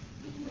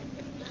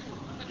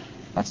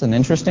 That's an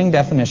interesting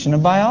definition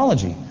of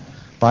biology.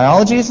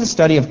 Biology is the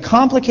study of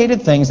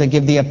complicated things that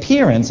give the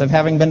appearance of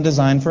having been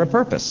designed for a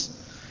purpose.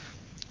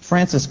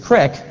 Francis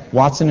Crick,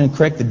 Watson and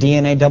Crick, the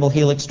DNA double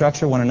helix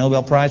structure, won a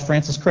Nobel Prize.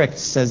 Francis Crick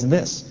says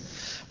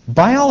this: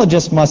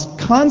 biologists must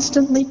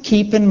constantly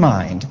keep in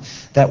mind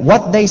that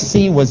what they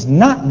see was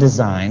not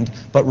designed,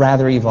 but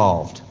rather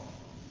evolved.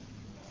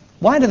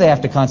 Why do they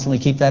have to constantly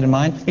keep that in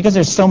mind? Because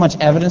there's so much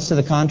evidence to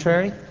the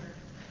contrary.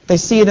 They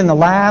see it in the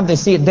lab, they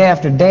see it day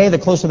after day, the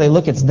closer they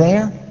look, it's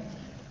there,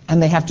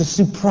 and they have to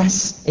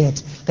suppress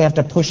it. They have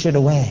to push it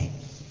away.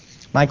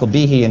 Michael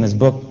Behe, in his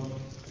book,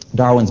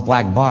 Darwin's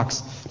Black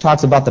Box,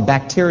 talks about the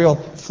bacterial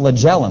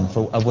flagellum,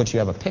 of which you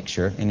have a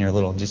picture in your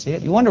little, do you see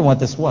it? You wonder what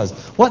this was.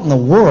 What in the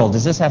world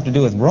does this have to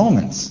do with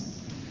Romans?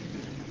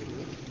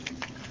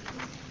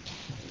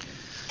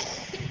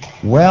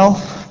 Well,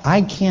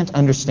 I can't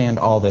understand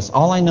all this.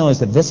 All I know is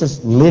that this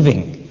is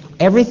living.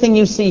 Everything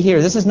you see here,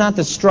 this is not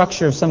the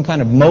structure of some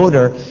kind of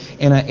motor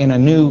in a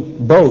new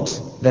boat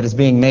that is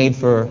being made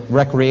for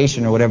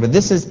recreation or whatever.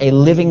 This is a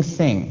living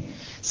thing.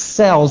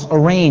 Cells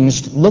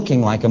arranged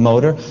looking like a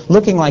motor,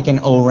 looking like an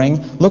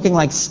O-ring, looking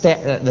like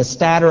the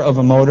stator of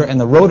a motor and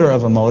the rotor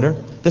of a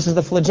motor. This is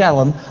the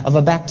flagellum of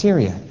a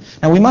bacteria.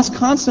 Now we must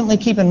constantly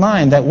keep in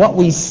mind that what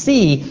we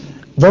see,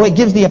 though it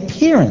gives the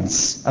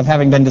appearance of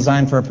having been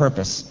designed for a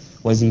purpose,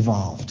 was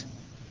evolved.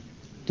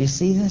 Do you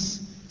see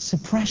this?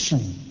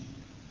 Suppression.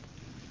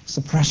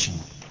 Suppression.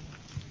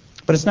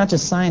 But it's not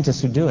just scientists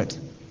who do it.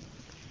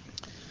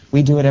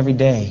 We do it every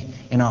day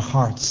in our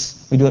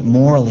hearts. We do it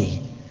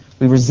morally.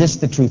 We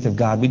resist the truth of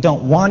God. We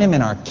don't want him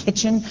in our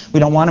kitchen.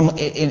 We don't want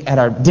him at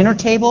our dinner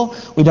table.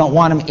 We don't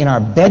want him in our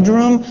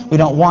bedroom. We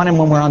don't want him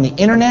when we're on the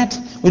internet.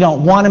 We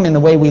don't want him in the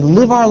way we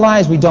live our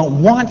lives. We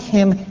don't want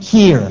him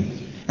here.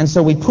 And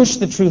so we push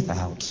the truth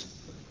out.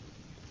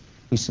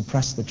 We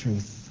suppress the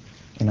truth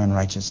in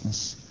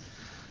unrighteousness.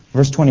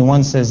 Verse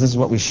 21 says this is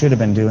what we should have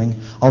been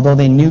doing. Although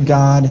they knew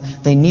God,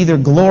 they neither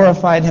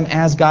glorified him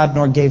as God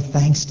nor gave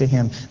thanks to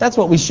him. That's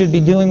what we should be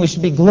doing. We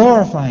should be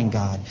glorifying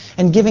God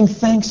and giving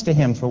thanks to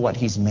him for what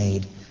he's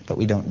made. But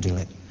we don't do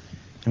it.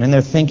 And in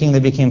their thinking they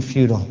became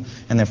futile,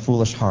 and their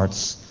foolish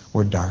hearts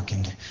were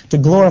darkened. To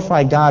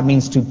glorify God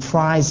means to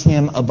prize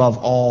him above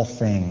all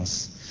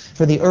things.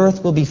 For the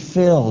earth will be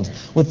filled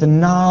with the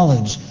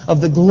knowledge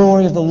of the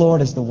glory of the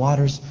Lord as the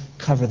waters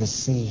cover the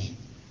sea.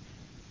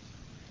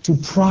 To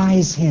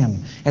prize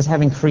him as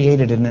having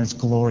created it, and it's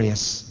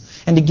glorious.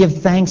 And to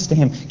give thanks to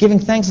Him. Giving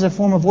thanks is a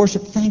form of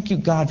worship. Thank you,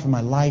 God, for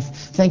my life.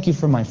 Thank you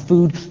for my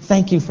food.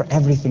 Thank you for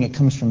everything. It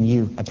comes from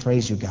you. I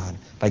praise you, God,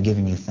 by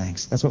giving you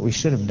thanks. That's what we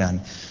should have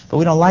done. But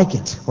we don't like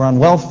it. We're on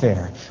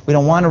welfare. We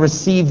don't want to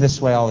receive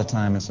this way all the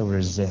time, and so we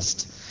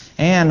resist.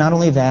 And not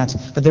only that,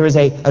 but there is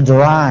a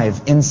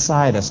drive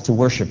inside us to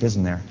worship,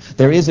 isn't there?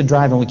 There is a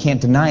drive, and we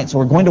can't deny it. So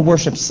we're going to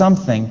worship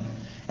something.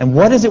 And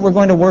what is it we're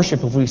going to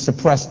worship if we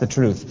suppress the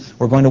truth?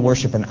 We're going to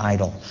worship an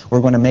idol.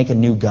 We're going to make a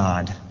new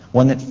god,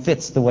 one that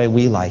fits the way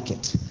we like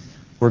it.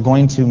 We're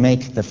going to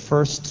make the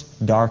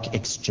first dark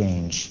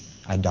exchange,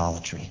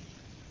 idolatry.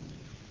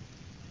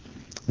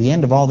 The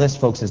end of all this,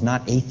 folks, is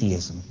not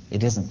atheism.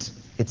 It isn't.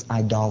 It's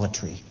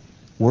idolatry.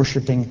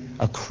 Worshiping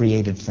a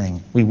created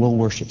thing. We will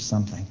worship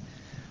something.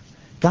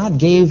 God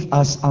gave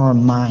us our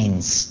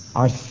minds,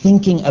 our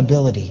thinking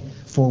ability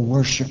for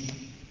worship.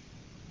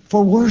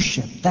 For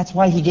worship. That's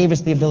why He gave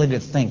us the ability to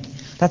think.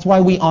 That's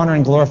why we honor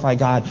and glorify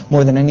God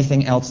more than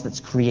anything else that's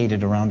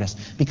created around us.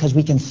 Because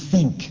we can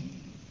think.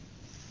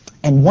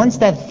 And once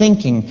that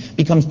thinking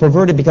becomes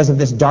perverted because of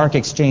this dark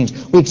exchange,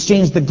 we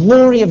exchange the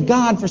glory of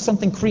God for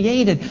something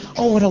created.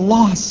 Oh, what a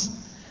loss.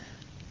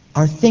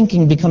 Our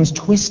thinking becomes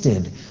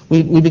twisted.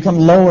 We become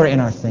lower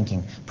in our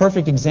thinking.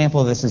 Perfect example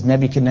of this is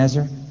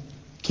Nebuchadnezzar.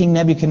 King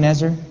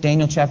Nebuchadnezzar,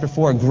 Daniel chapter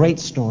 4, a great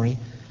story.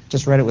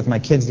 Just read it with my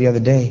kids the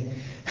other day.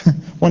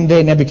 One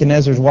day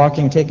Nebuchadnezzar is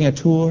walking, taking a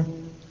tour,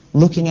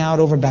 looking out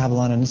over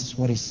Babylon, and this is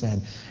what he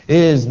said.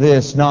 Is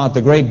this not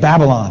the great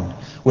Babylon,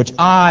 which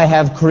I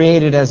have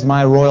created as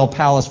my royal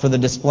palace for the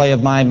display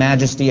of my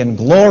majesty and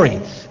glory?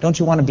 Don't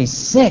you want to be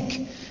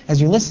sick as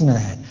you listen to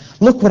that?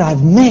 Look what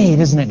I've made.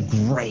 Isn't it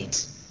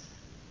great?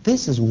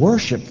 This is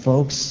worship,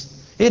 folks.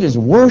 It is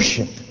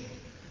worship.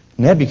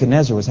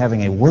 Nebuchadnezzar was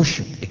having a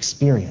worship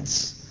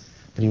experience,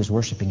 but he was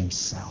worshiping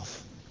himself.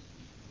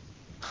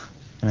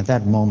 And at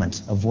that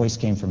moment, a voice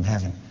came from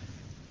heaven.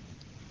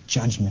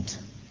 Judgment.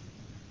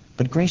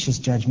 But gracious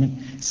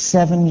judgment.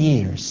 7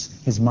 years,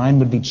 his mind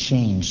would be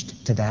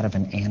changed to that of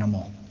an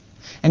animal.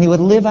 And he would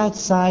live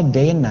outside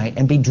day and night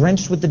and be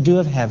drenched with the dew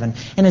of heaven.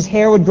 And his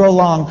hair would grow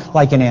long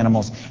like an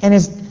animal's. And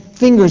his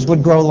fingers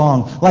would grow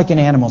long like an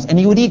animal's. And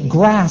he would eat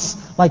grass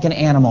like an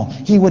animal.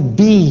 He would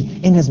be,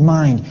 in his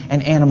mind,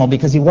 an animal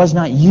because he was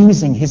not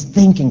using his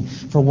thinking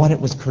for what it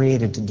was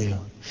created to do.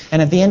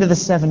 And at the end of the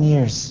 7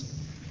 years,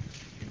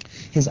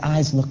 his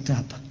eyes looked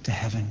up to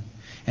heaven,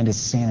 and his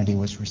sanity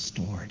was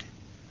restored.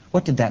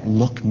 What did that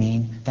look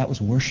mean? That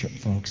was worship,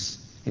 folks.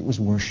 It was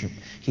worship.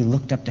 He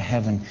looked up to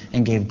heaven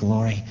and gave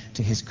glory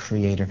to his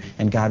Creator,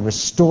 and God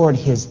restored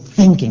his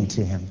thinking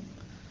to him.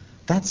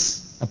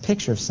 That's a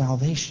picture of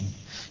salvation.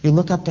 You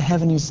look up to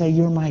heaven, you say,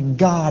 "You're my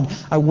God,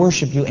 I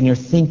worship you," and your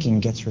thinking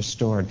gets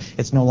restored.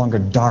 It's no longer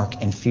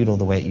dark and futile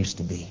the way it used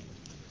to be.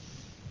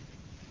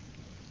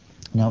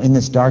 Now, in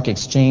this dark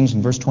exchange,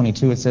 in verse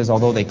 22, it says,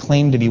 although they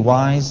claimed to be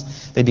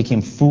wise, they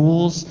became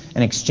fools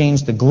and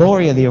exchanged the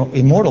glory of the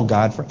immortal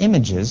God for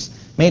images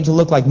made to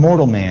look like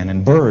mortal man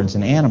and birds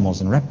and animals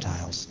and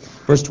reptiles.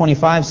 Verse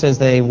 25 says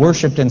they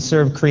worshipped and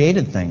served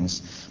created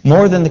things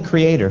more than the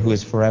Creator, who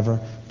is forever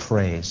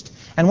praised.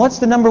 And what's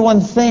the number one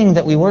thing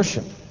that we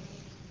worship?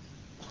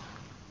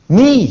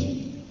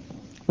 Me.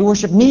 We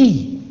worship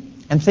me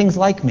and things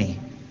like me.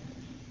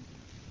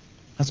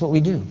 That's what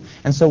we do.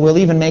 And so we'll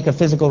even make a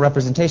physical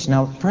representation.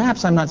 Now,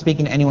 perhaps I'm not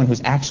speaking to anyone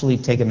who's actually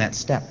taken that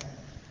step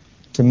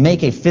to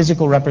make a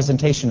physical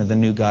representation of the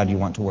new God you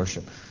want to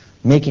worship.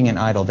 Making an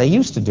idol. They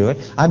used to do it.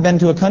 I've been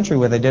to a country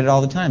where they did it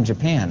all the time,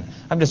 Japan.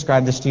 I've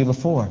described this to you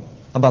before.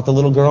 About the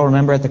little girl,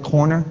 remember, at the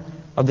corner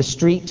of the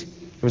street?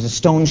 There was a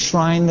stone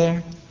shrine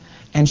there.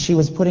 And she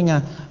was putting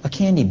a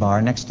candy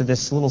bar next to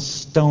this little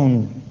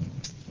stone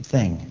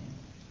thing.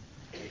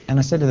 And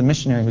I said to the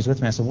missionary who was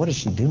with me, I said, what is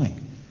she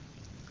doing?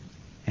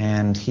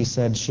 And he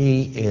said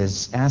she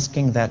is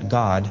asking that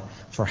God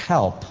for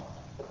help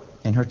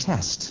in her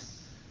test.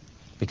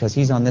 Because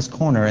he's on this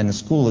corner and the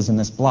school is in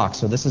this block.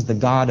 So this is the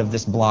God of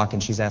this block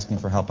and she's asking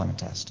for help on a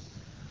test.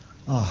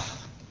 Oh,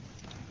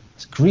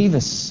 it's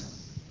grievous.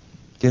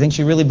 Do you think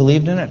she really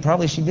believed in it?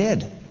 Probably she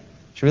did.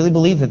 She really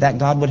believed that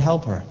God would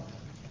help her.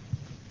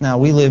 Now,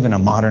 we live in a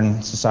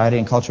modern society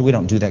and culture. We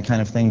don't do that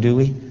kind of thing, do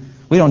we?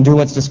 We don't do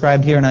what's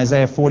described here in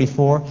Isaiah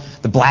 44.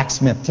 The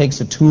blacksmith takes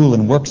a tool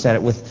and works at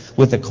it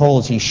with the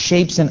coals. He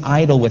shapes an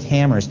idol with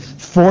hammers,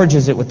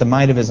 forges it with the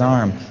might of his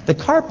arm. The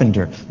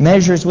carpenter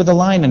measures with a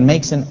line and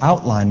makes an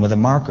outline with a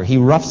marker. He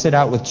roughs it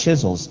out with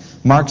chisels,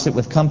 marks it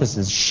with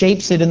compasses,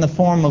 shapes it in the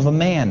form of a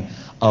man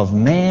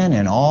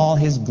in all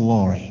his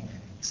glory,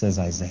 says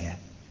Isaiah.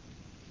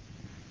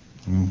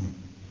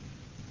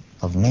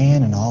 Of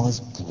man in all his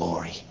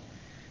glory,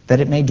 that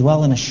it may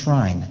dwell in a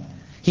shrine.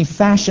 He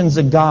fashions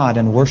a god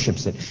and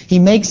worships it. He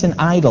makes an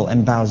idol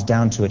and bows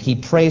down to it. He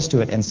prays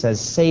to it and says,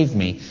 save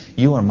me,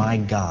 you are my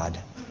God.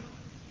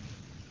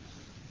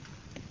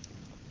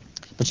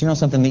 But you know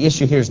something? The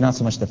issue here is not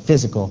so much the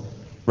physical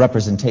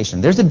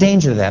representation. There's a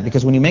danger to that,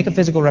 because when you make a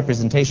physical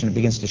representation, it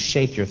begins to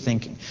shape your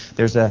thinking.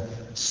 There's a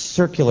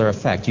circular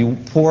effect. You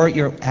pour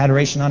your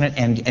adoration on it,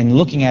 and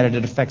looking at it,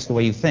 it affects the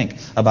way you think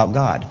about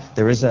God.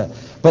 There is a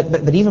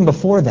But even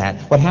before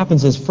that, what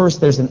happens is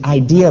first there's an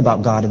idea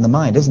about God in the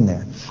mind, isn't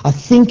there? A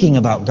thinking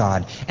about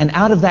God. And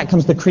out of that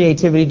comes the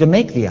creativity to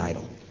make the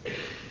idol.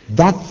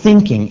 That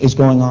thinking is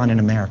going on in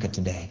America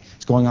today.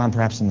 It's going on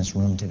perhaps in this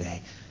room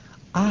today.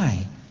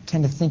 I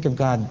tend to think of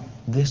God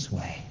this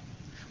way.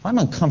 I'm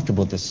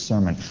uncomfortable with this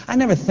sermon. I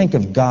never think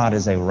of God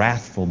as a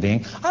wrathful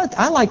being.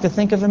 I like to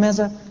think of him as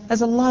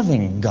a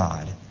loving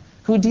God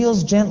who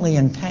deals gently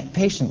and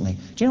patiently.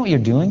 Do you know what you're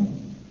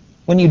doing?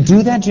 When you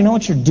do that, do you know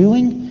what you're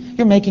doing?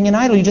 You're making an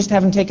idol. You just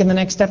haven't taken the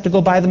next step to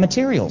go buy the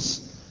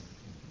materials.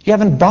 You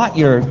haven't bought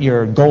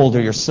your gold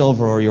or your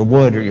silver or your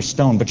wood or your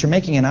stone, but you're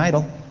making an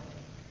idol.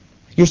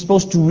 You're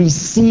supposed to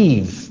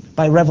receive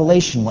by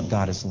revelation what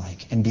God is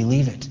like and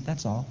believe it.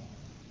 That's all.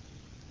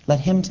 Let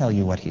him tell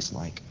you what he's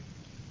like.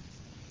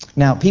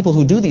 Now, people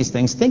who do these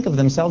things think of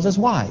themselves as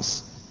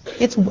wise.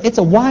 It's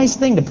a wise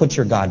thing to put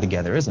your God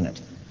together, isn't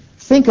it?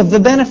 Think of the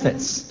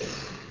benefits.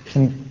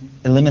 Can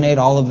eliminate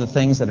all of the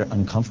things that are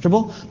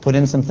uncomfortable, put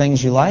in some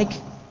things you like.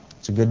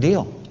 It's a good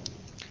deal.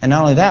 And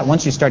not only that,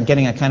 once you start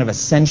getting a kind of a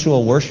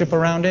sensual worship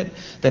around it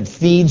that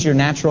feeds your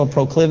natural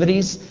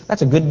proclivities,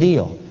 that's a good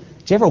deal.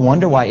 Do you ever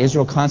wonder why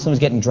Israel constantly was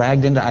getting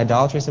dragged into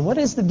idolatry? I said, what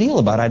is the deal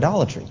about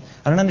idolatry?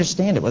 I don't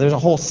understand it. Well, there's a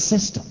whole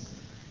system.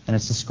 And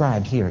it's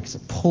described here. It's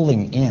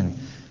pulling in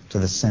to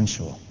the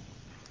sensual.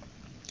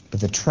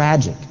 But the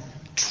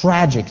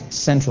tragic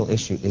central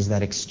issue is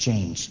that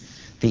exchange.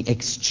 The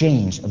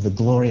exchange of the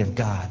glory of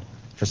God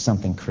for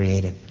something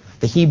created.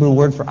 The Hebrew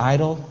word for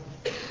idols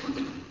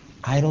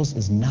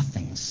is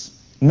nothings.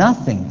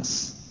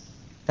 Nothings.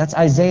 That's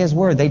Isaiah's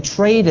word. They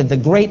traded the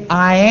great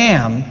I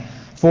am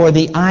for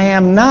the I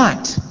am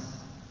not.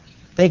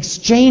 They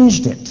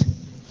exchanged it.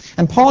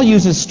 And Paul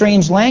uses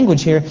strange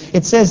language here.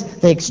 It says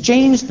they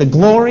exchanged the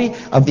glory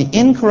of the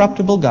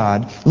incorruptible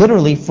God,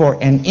 literally,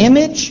 for an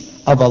image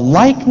of a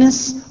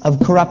likeness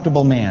of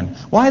corruptible man.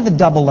 Why the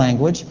double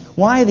language?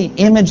 Why the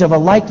image of a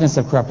likeness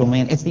of corruptible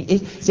man? It's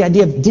the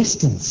idea of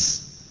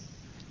distance.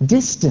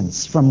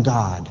 Distance from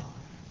God.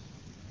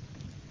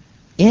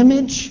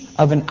 Image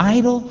of an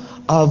idol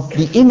of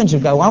the image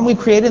of God. Why aren't we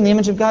created in the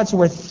image of God? So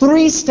we're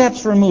 3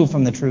 steps removed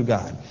from the true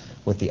God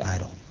with the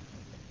idol.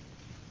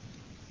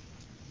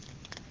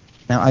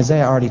 Now,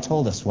 Isaiah already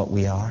told us what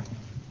we are.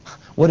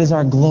 What is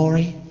our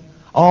glory?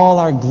 All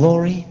our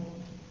glory.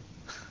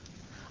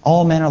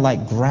 All men are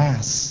like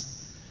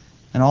grass,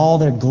 and all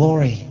their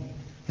glory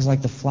is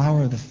like the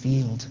flower of the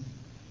field.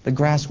 The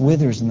grass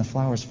withers and the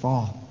flowers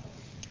fall.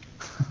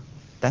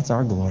 That's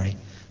our glory.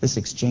 This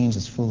exchange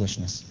is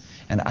foolishness.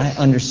 And I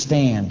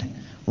understand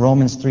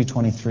Romans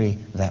 3:23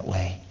 that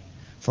way.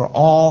 For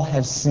all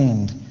have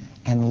sinned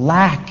and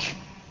lack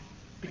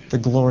the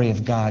glory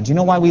of God. Do you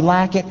know why we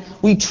lack it?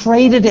 We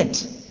traded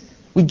it.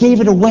 We gave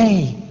it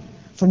away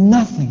for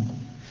nothing.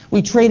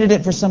 We traded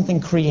it for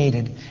something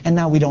created, and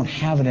now we don't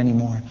have it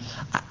anymore.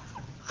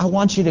 I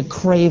want you to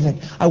crave it.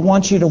 I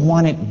want you to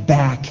want it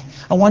back.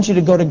 I want you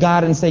to go to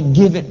God and say,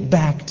 give it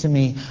back to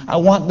me. I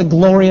want the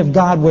glory of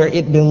God where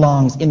it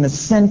belongs, in the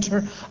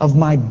center of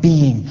my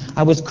being.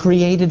 I was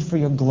created for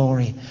your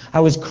glory.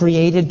 I was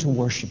created to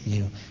worship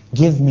you.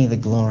 Give me the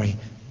glory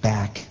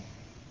back.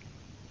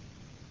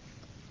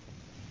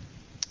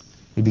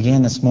 We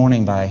began this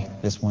morning by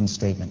this one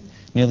statement.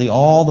 Nearly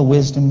all the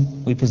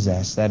wisdom we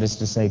possess, that is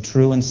to say,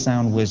 true and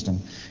sound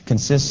wisdom,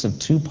 consists of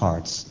 2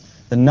 parts,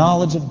 the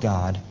knowledge of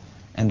God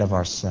and of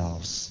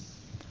ourselves.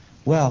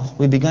 Well,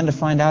 we've begun to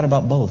find out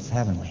about both,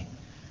 haven't we?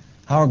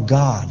 Our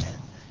God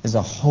is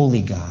a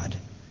holy God,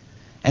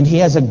 and he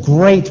has a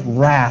great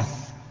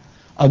wrath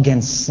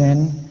against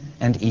sin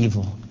and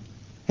evil.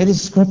 It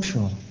is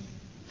scriptural.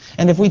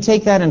 And if we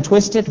take that and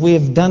twist it, we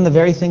have done the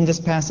very thing this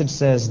passage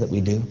says that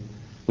we do.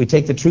 We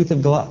take the truth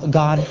of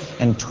God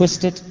and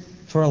twist it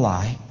for a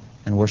lie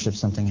and worship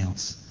something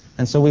else.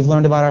 And so we've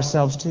learned about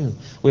ourselves too.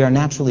 We are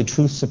naturally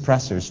truth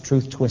suppressors,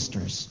 truth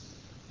twisters,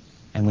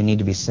 and we need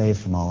to be saved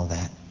from all of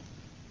that.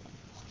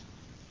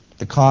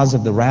 The cause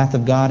of the wrath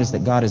of God is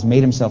that God has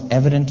made himself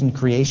evident in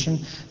creation.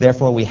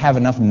 Therefore, we have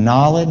enough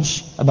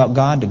knowledge about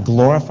God to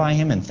glorify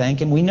him and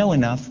thank him. We know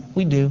enough.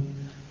 We do.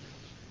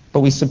 But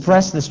we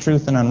suppress this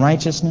truth in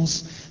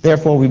unrighteousness.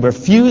 Therefore, we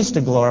refuse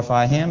to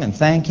glorify him and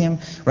thank him.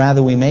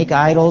 Rather, we make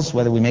idols.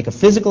 Whether we make a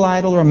physical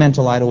idol or a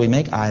mental idol, we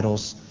make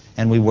idols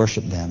and we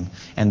worship them.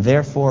 And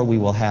therefore, we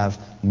will have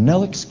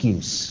no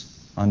excuse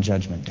on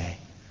Judgment Day.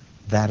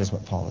 That is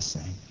what Paul is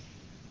saying.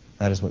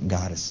 That is what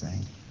God is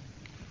saying.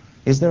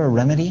 Is there a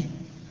remedy?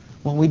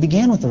 Well, we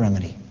began with the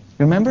remedy.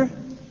 Remember?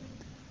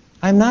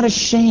 I'm not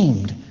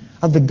ashamed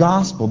of the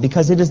gospel,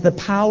 because it is the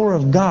power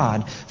of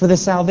God for the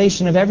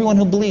salvation of everyone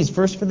who believes,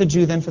 first for the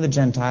Jew, then for the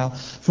Gentile.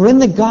 For in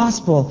the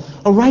gospel,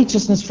 a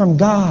righteousness from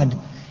God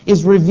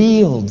is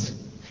revealed.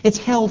 It's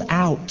held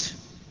out.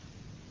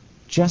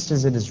 Just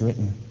as it is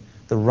written,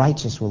 the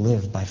righteous will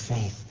live by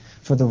faith,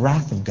 for the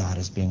wrath of God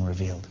is being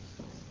revealed.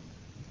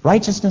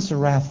 Righteousness or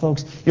wrath,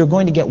 folks, you're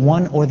going to get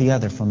one or the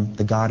other from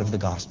the God of the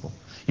gospel.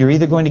 You're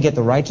either going to get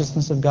the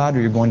righteousness of God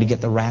or you're going to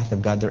get the wrath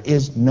of God. There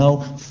is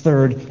no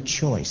third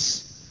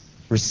choice.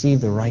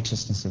 Receive the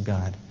righteousness of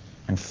God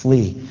and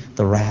flee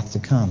the wrath to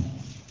come.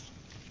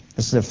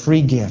 This is a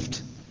free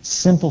gift,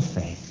 simple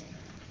faith.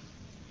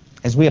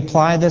 As we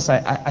apply this,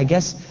 I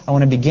guess I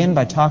want to begin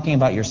by talking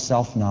about your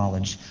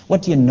self-knowledge.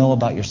 What do you know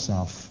about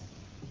yourself?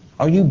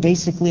 Are you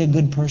basically a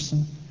good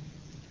person?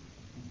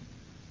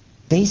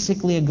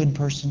 Basically a good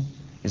person?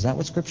 Is that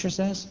what Scripture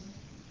says?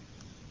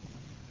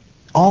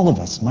 All of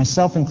us,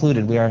 myself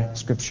included, we are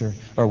Scripture,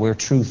 or we're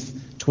truth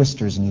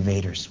twisters and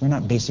evaders. We're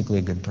not basically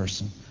a good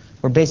person.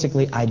 We're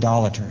basically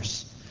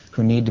idolaters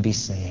who need to be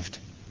saved.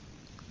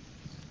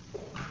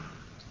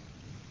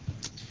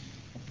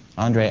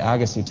 Andre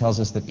Agassi tells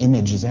us that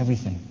image is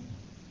everything.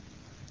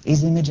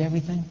 Is image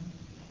everything?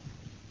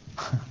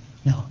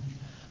 No.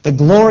 The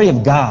glory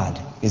of God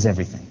is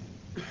everything.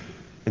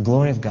 The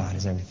glory of God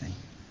is everything.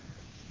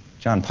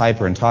 John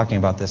Piper, in talking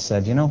about this,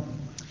 said, you know,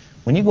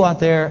 when you go out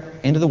there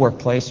into the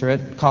workplace or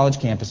at college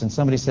campus and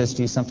somebody says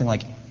to you something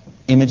like,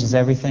 image is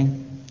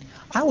everything,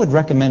 I would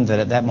recommend that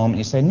at that moment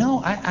you say,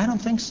 no, I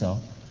don't think so.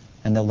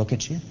 And they'll look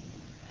at you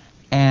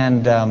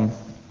and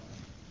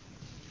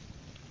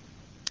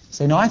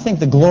say, no, I think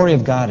the glory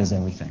of God is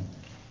everything.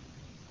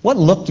 What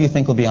look do you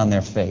think will be on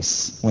their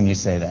face when you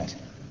say that?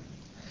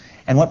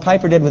 And what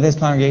Piper did with his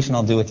congregation,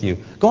 I'll do with you.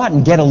 Go out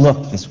and get a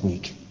look this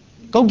week.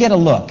 Go get a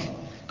look.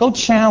 Go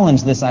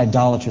challenge this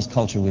idolatrous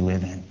culture we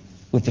live in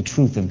with the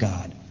truth of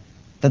God,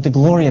 that the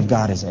glory of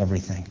God is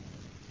everything.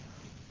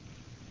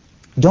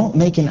 Don't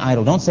make an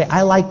idol. Don't say,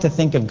 I like to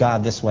think of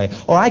God this way,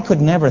 or I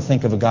could never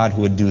think of a God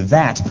who would do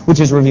that, which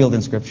is revealed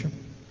in Scripture.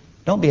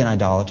 Don't be an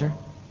idolater.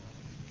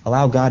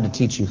 Allow God to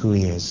teach you who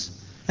He is.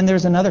 And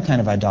there's another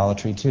kind of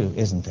idolatry too,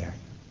 isn't there?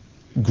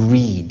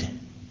 Greed.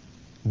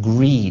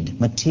 Greed.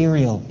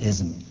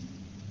 Materialism.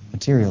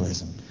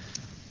 Materialism.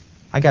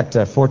 I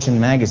got Fortune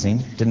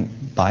magazine.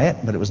 Didn't buy it,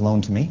 but it was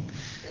loaned to me.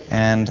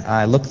 And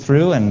I looked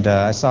through and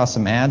I saw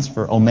some ads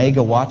for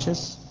Omega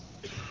watches.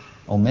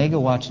 Omega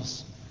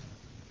watches.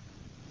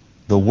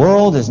 The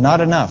world is not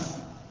enough,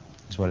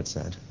 is what it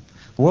said.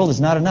 The world is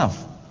not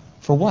enough.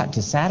 For what?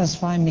 To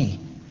satisfy me.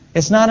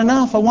 It's not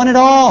enough. I want it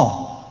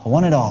all. I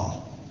want it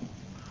all.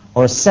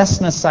 Or a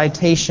Cessna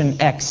Citation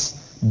X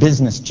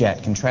business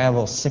jet can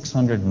travel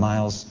 600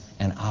 miles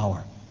an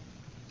hour.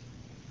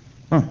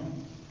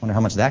 Wonder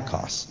how much that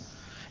costs.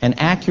 An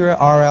Acura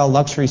RL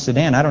luxury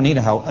sedan, I don't need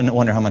to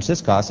wonder how much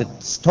this costs.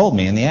 It's told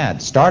me in the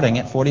ad, starting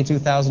at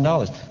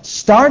 $42,000.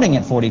 Starting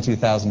at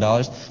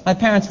 $42,000. My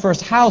parents'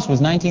 first house was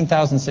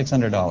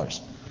 $19,600.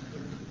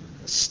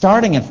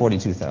 Starting at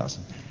 $42,000.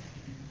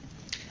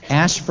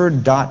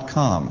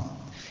 Ashford.com.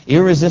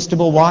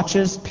 Irresistible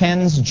watches,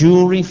 pens,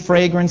 jewelry,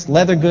 fragrance,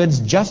 leather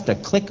goods, just a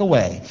click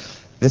away.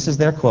 This is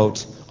their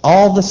quote,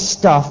 all the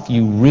stuff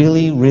you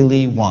really,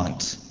 really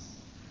want.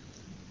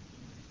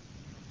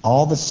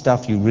 All the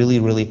stuff you really,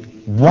 really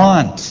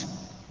want.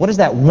 What is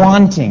that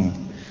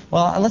wanting?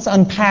 Well, let's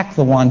unpack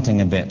the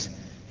wanting a bit.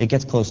 It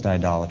gets close to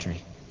idolatry.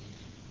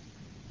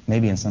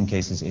 Maybe in some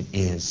cases it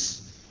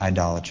is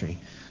idolatry.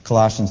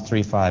 Colossians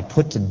 3:5,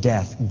 put to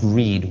death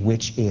greed,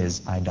 which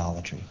is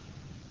idolatry.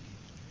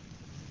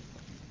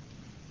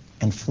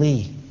 And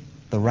flee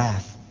the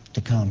wrath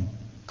to come.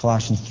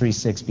 Colossians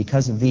 3:6,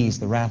 because of these,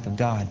 the wrath of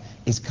God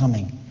is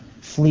coming.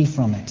 Flee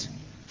from it.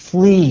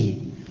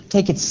 Flee.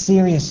 Take it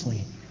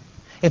seriously.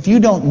 If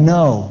you don't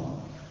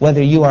know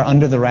whether you are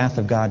under the wrath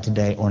of God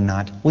today or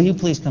not, will you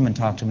please come and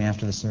talk to me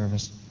after the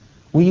service?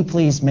 Will you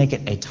please make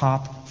it a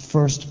top,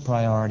 first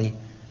priority?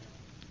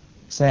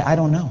 Say, I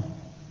don't know.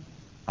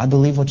 I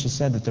believe what you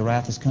said, that the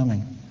wrath is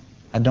coming.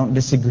 I don't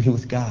disagree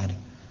with God.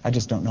 I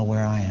just don't know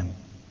where I am.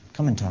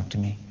 Come and talk to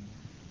me.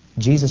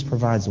 Jesus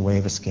provides a way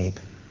of escape.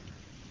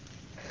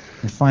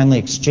 And finally,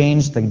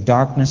 exchange the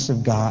darkness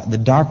of God, the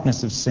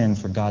darkness of sin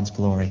for God's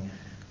glory.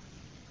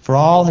 For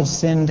all have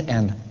sinned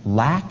and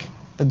lack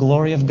the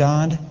glory of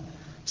God.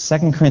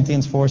 2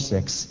 Corinthians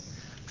 4:6.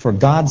 For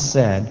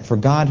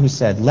God who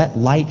said, let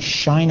light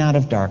shine out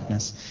of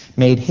darkness,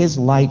 made His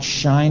light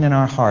shine in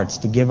our hearts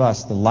to give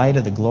us the light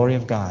of the glory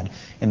of God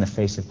in the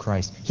face of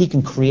Christ. He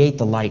can create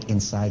the light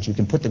inside you. He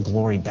can put the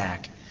glory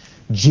back.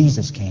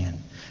 Jesus can.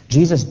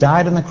 Jesus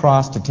died on the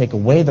cross to take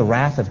away the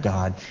wrath of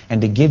God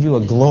and to give you a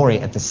glory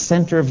at the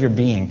center of your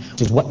being,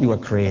 which is what you were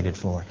created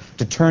for,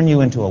 to turn you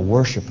into a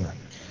worshiper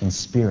in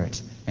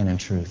spirit and in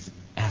truth.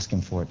 Ask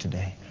Him for it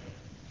today.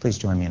 Please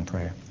join me in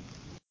prayer.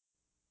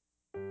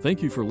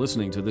 Thank you for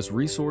listening to this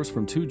resource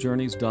from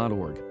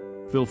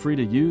twojourneys.org. Feel free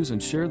to use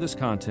and share this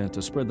content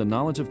to spread the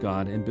knowledge of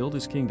God and build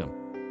His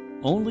kingdom.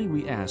 Only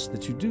we ask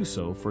that you do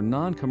so for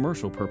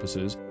non-commercial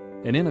purposes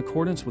and in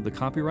accordance with the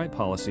copyright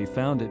policy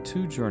found at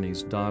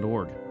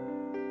twojourneys.org.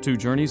 Two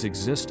Journeys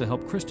exists to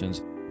help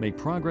Christians make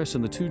progress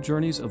in the two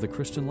journeys of the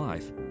Christian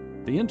life,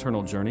 the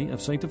internal journey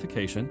of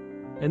sanctification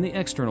and the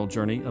external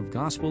journey of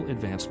gospel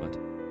advancement.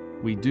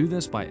 We do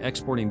this by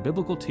exporting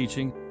biblical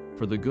teaching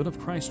for the good of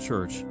Christ's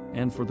church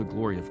and for the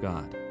glory of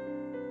God.